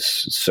thought was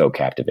so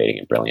captivating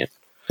and brilliant.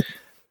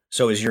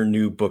 So is your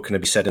new book going to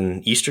be set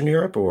in Eastern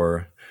Europe,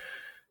 or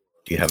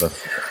do you have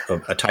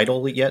a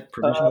title yet?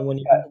 Provisional one?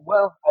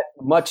 Well,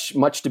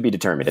 much to be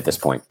determined at this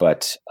point,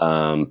 but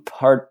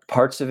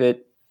parts of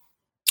it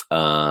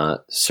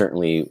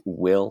certainly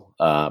will.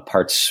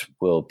 Parts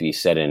will be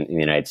set in the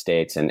United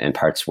States, and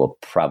parts will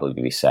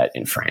probably be set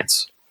in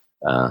France.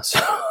 So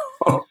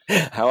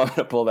how I'm going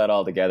to pull that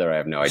all together, I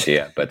have no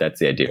idea, but that's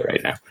the idea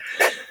right now.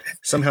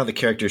 Somehow the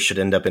characters should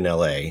end up in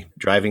L.A.,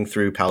 driving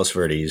through Palos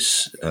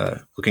Verdes,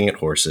 looking at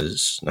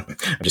horses. No,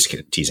 I'm just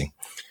kidding, teasing.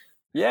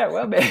 Yeah,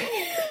 well, maybe.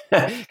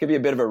 It could be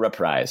a bit of a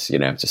reprise,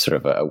 just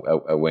sort of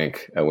a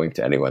wink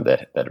to anyone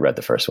that read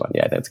the first one.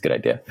 Yeah, that's a good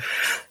idea.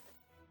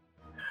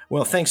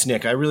 Well, thanks,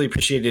 Nick. I really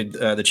appreciated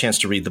the chance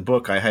to read the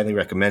book. I highly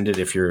recommend it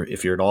if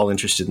you're at all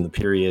interested in the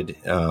period.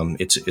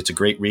 It's a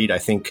great read. I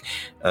think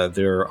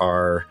there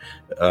are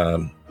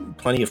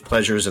plenty of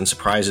pleasures and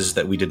surprises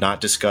that we did not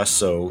discuss.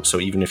 So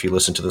even if you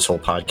listen to this whole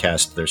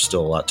podcast, there's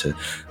still a lot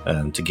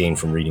to gain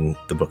from reading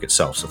the book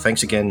itself. So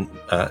thanks again,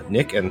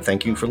 Nick, and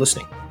thank you for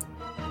listening.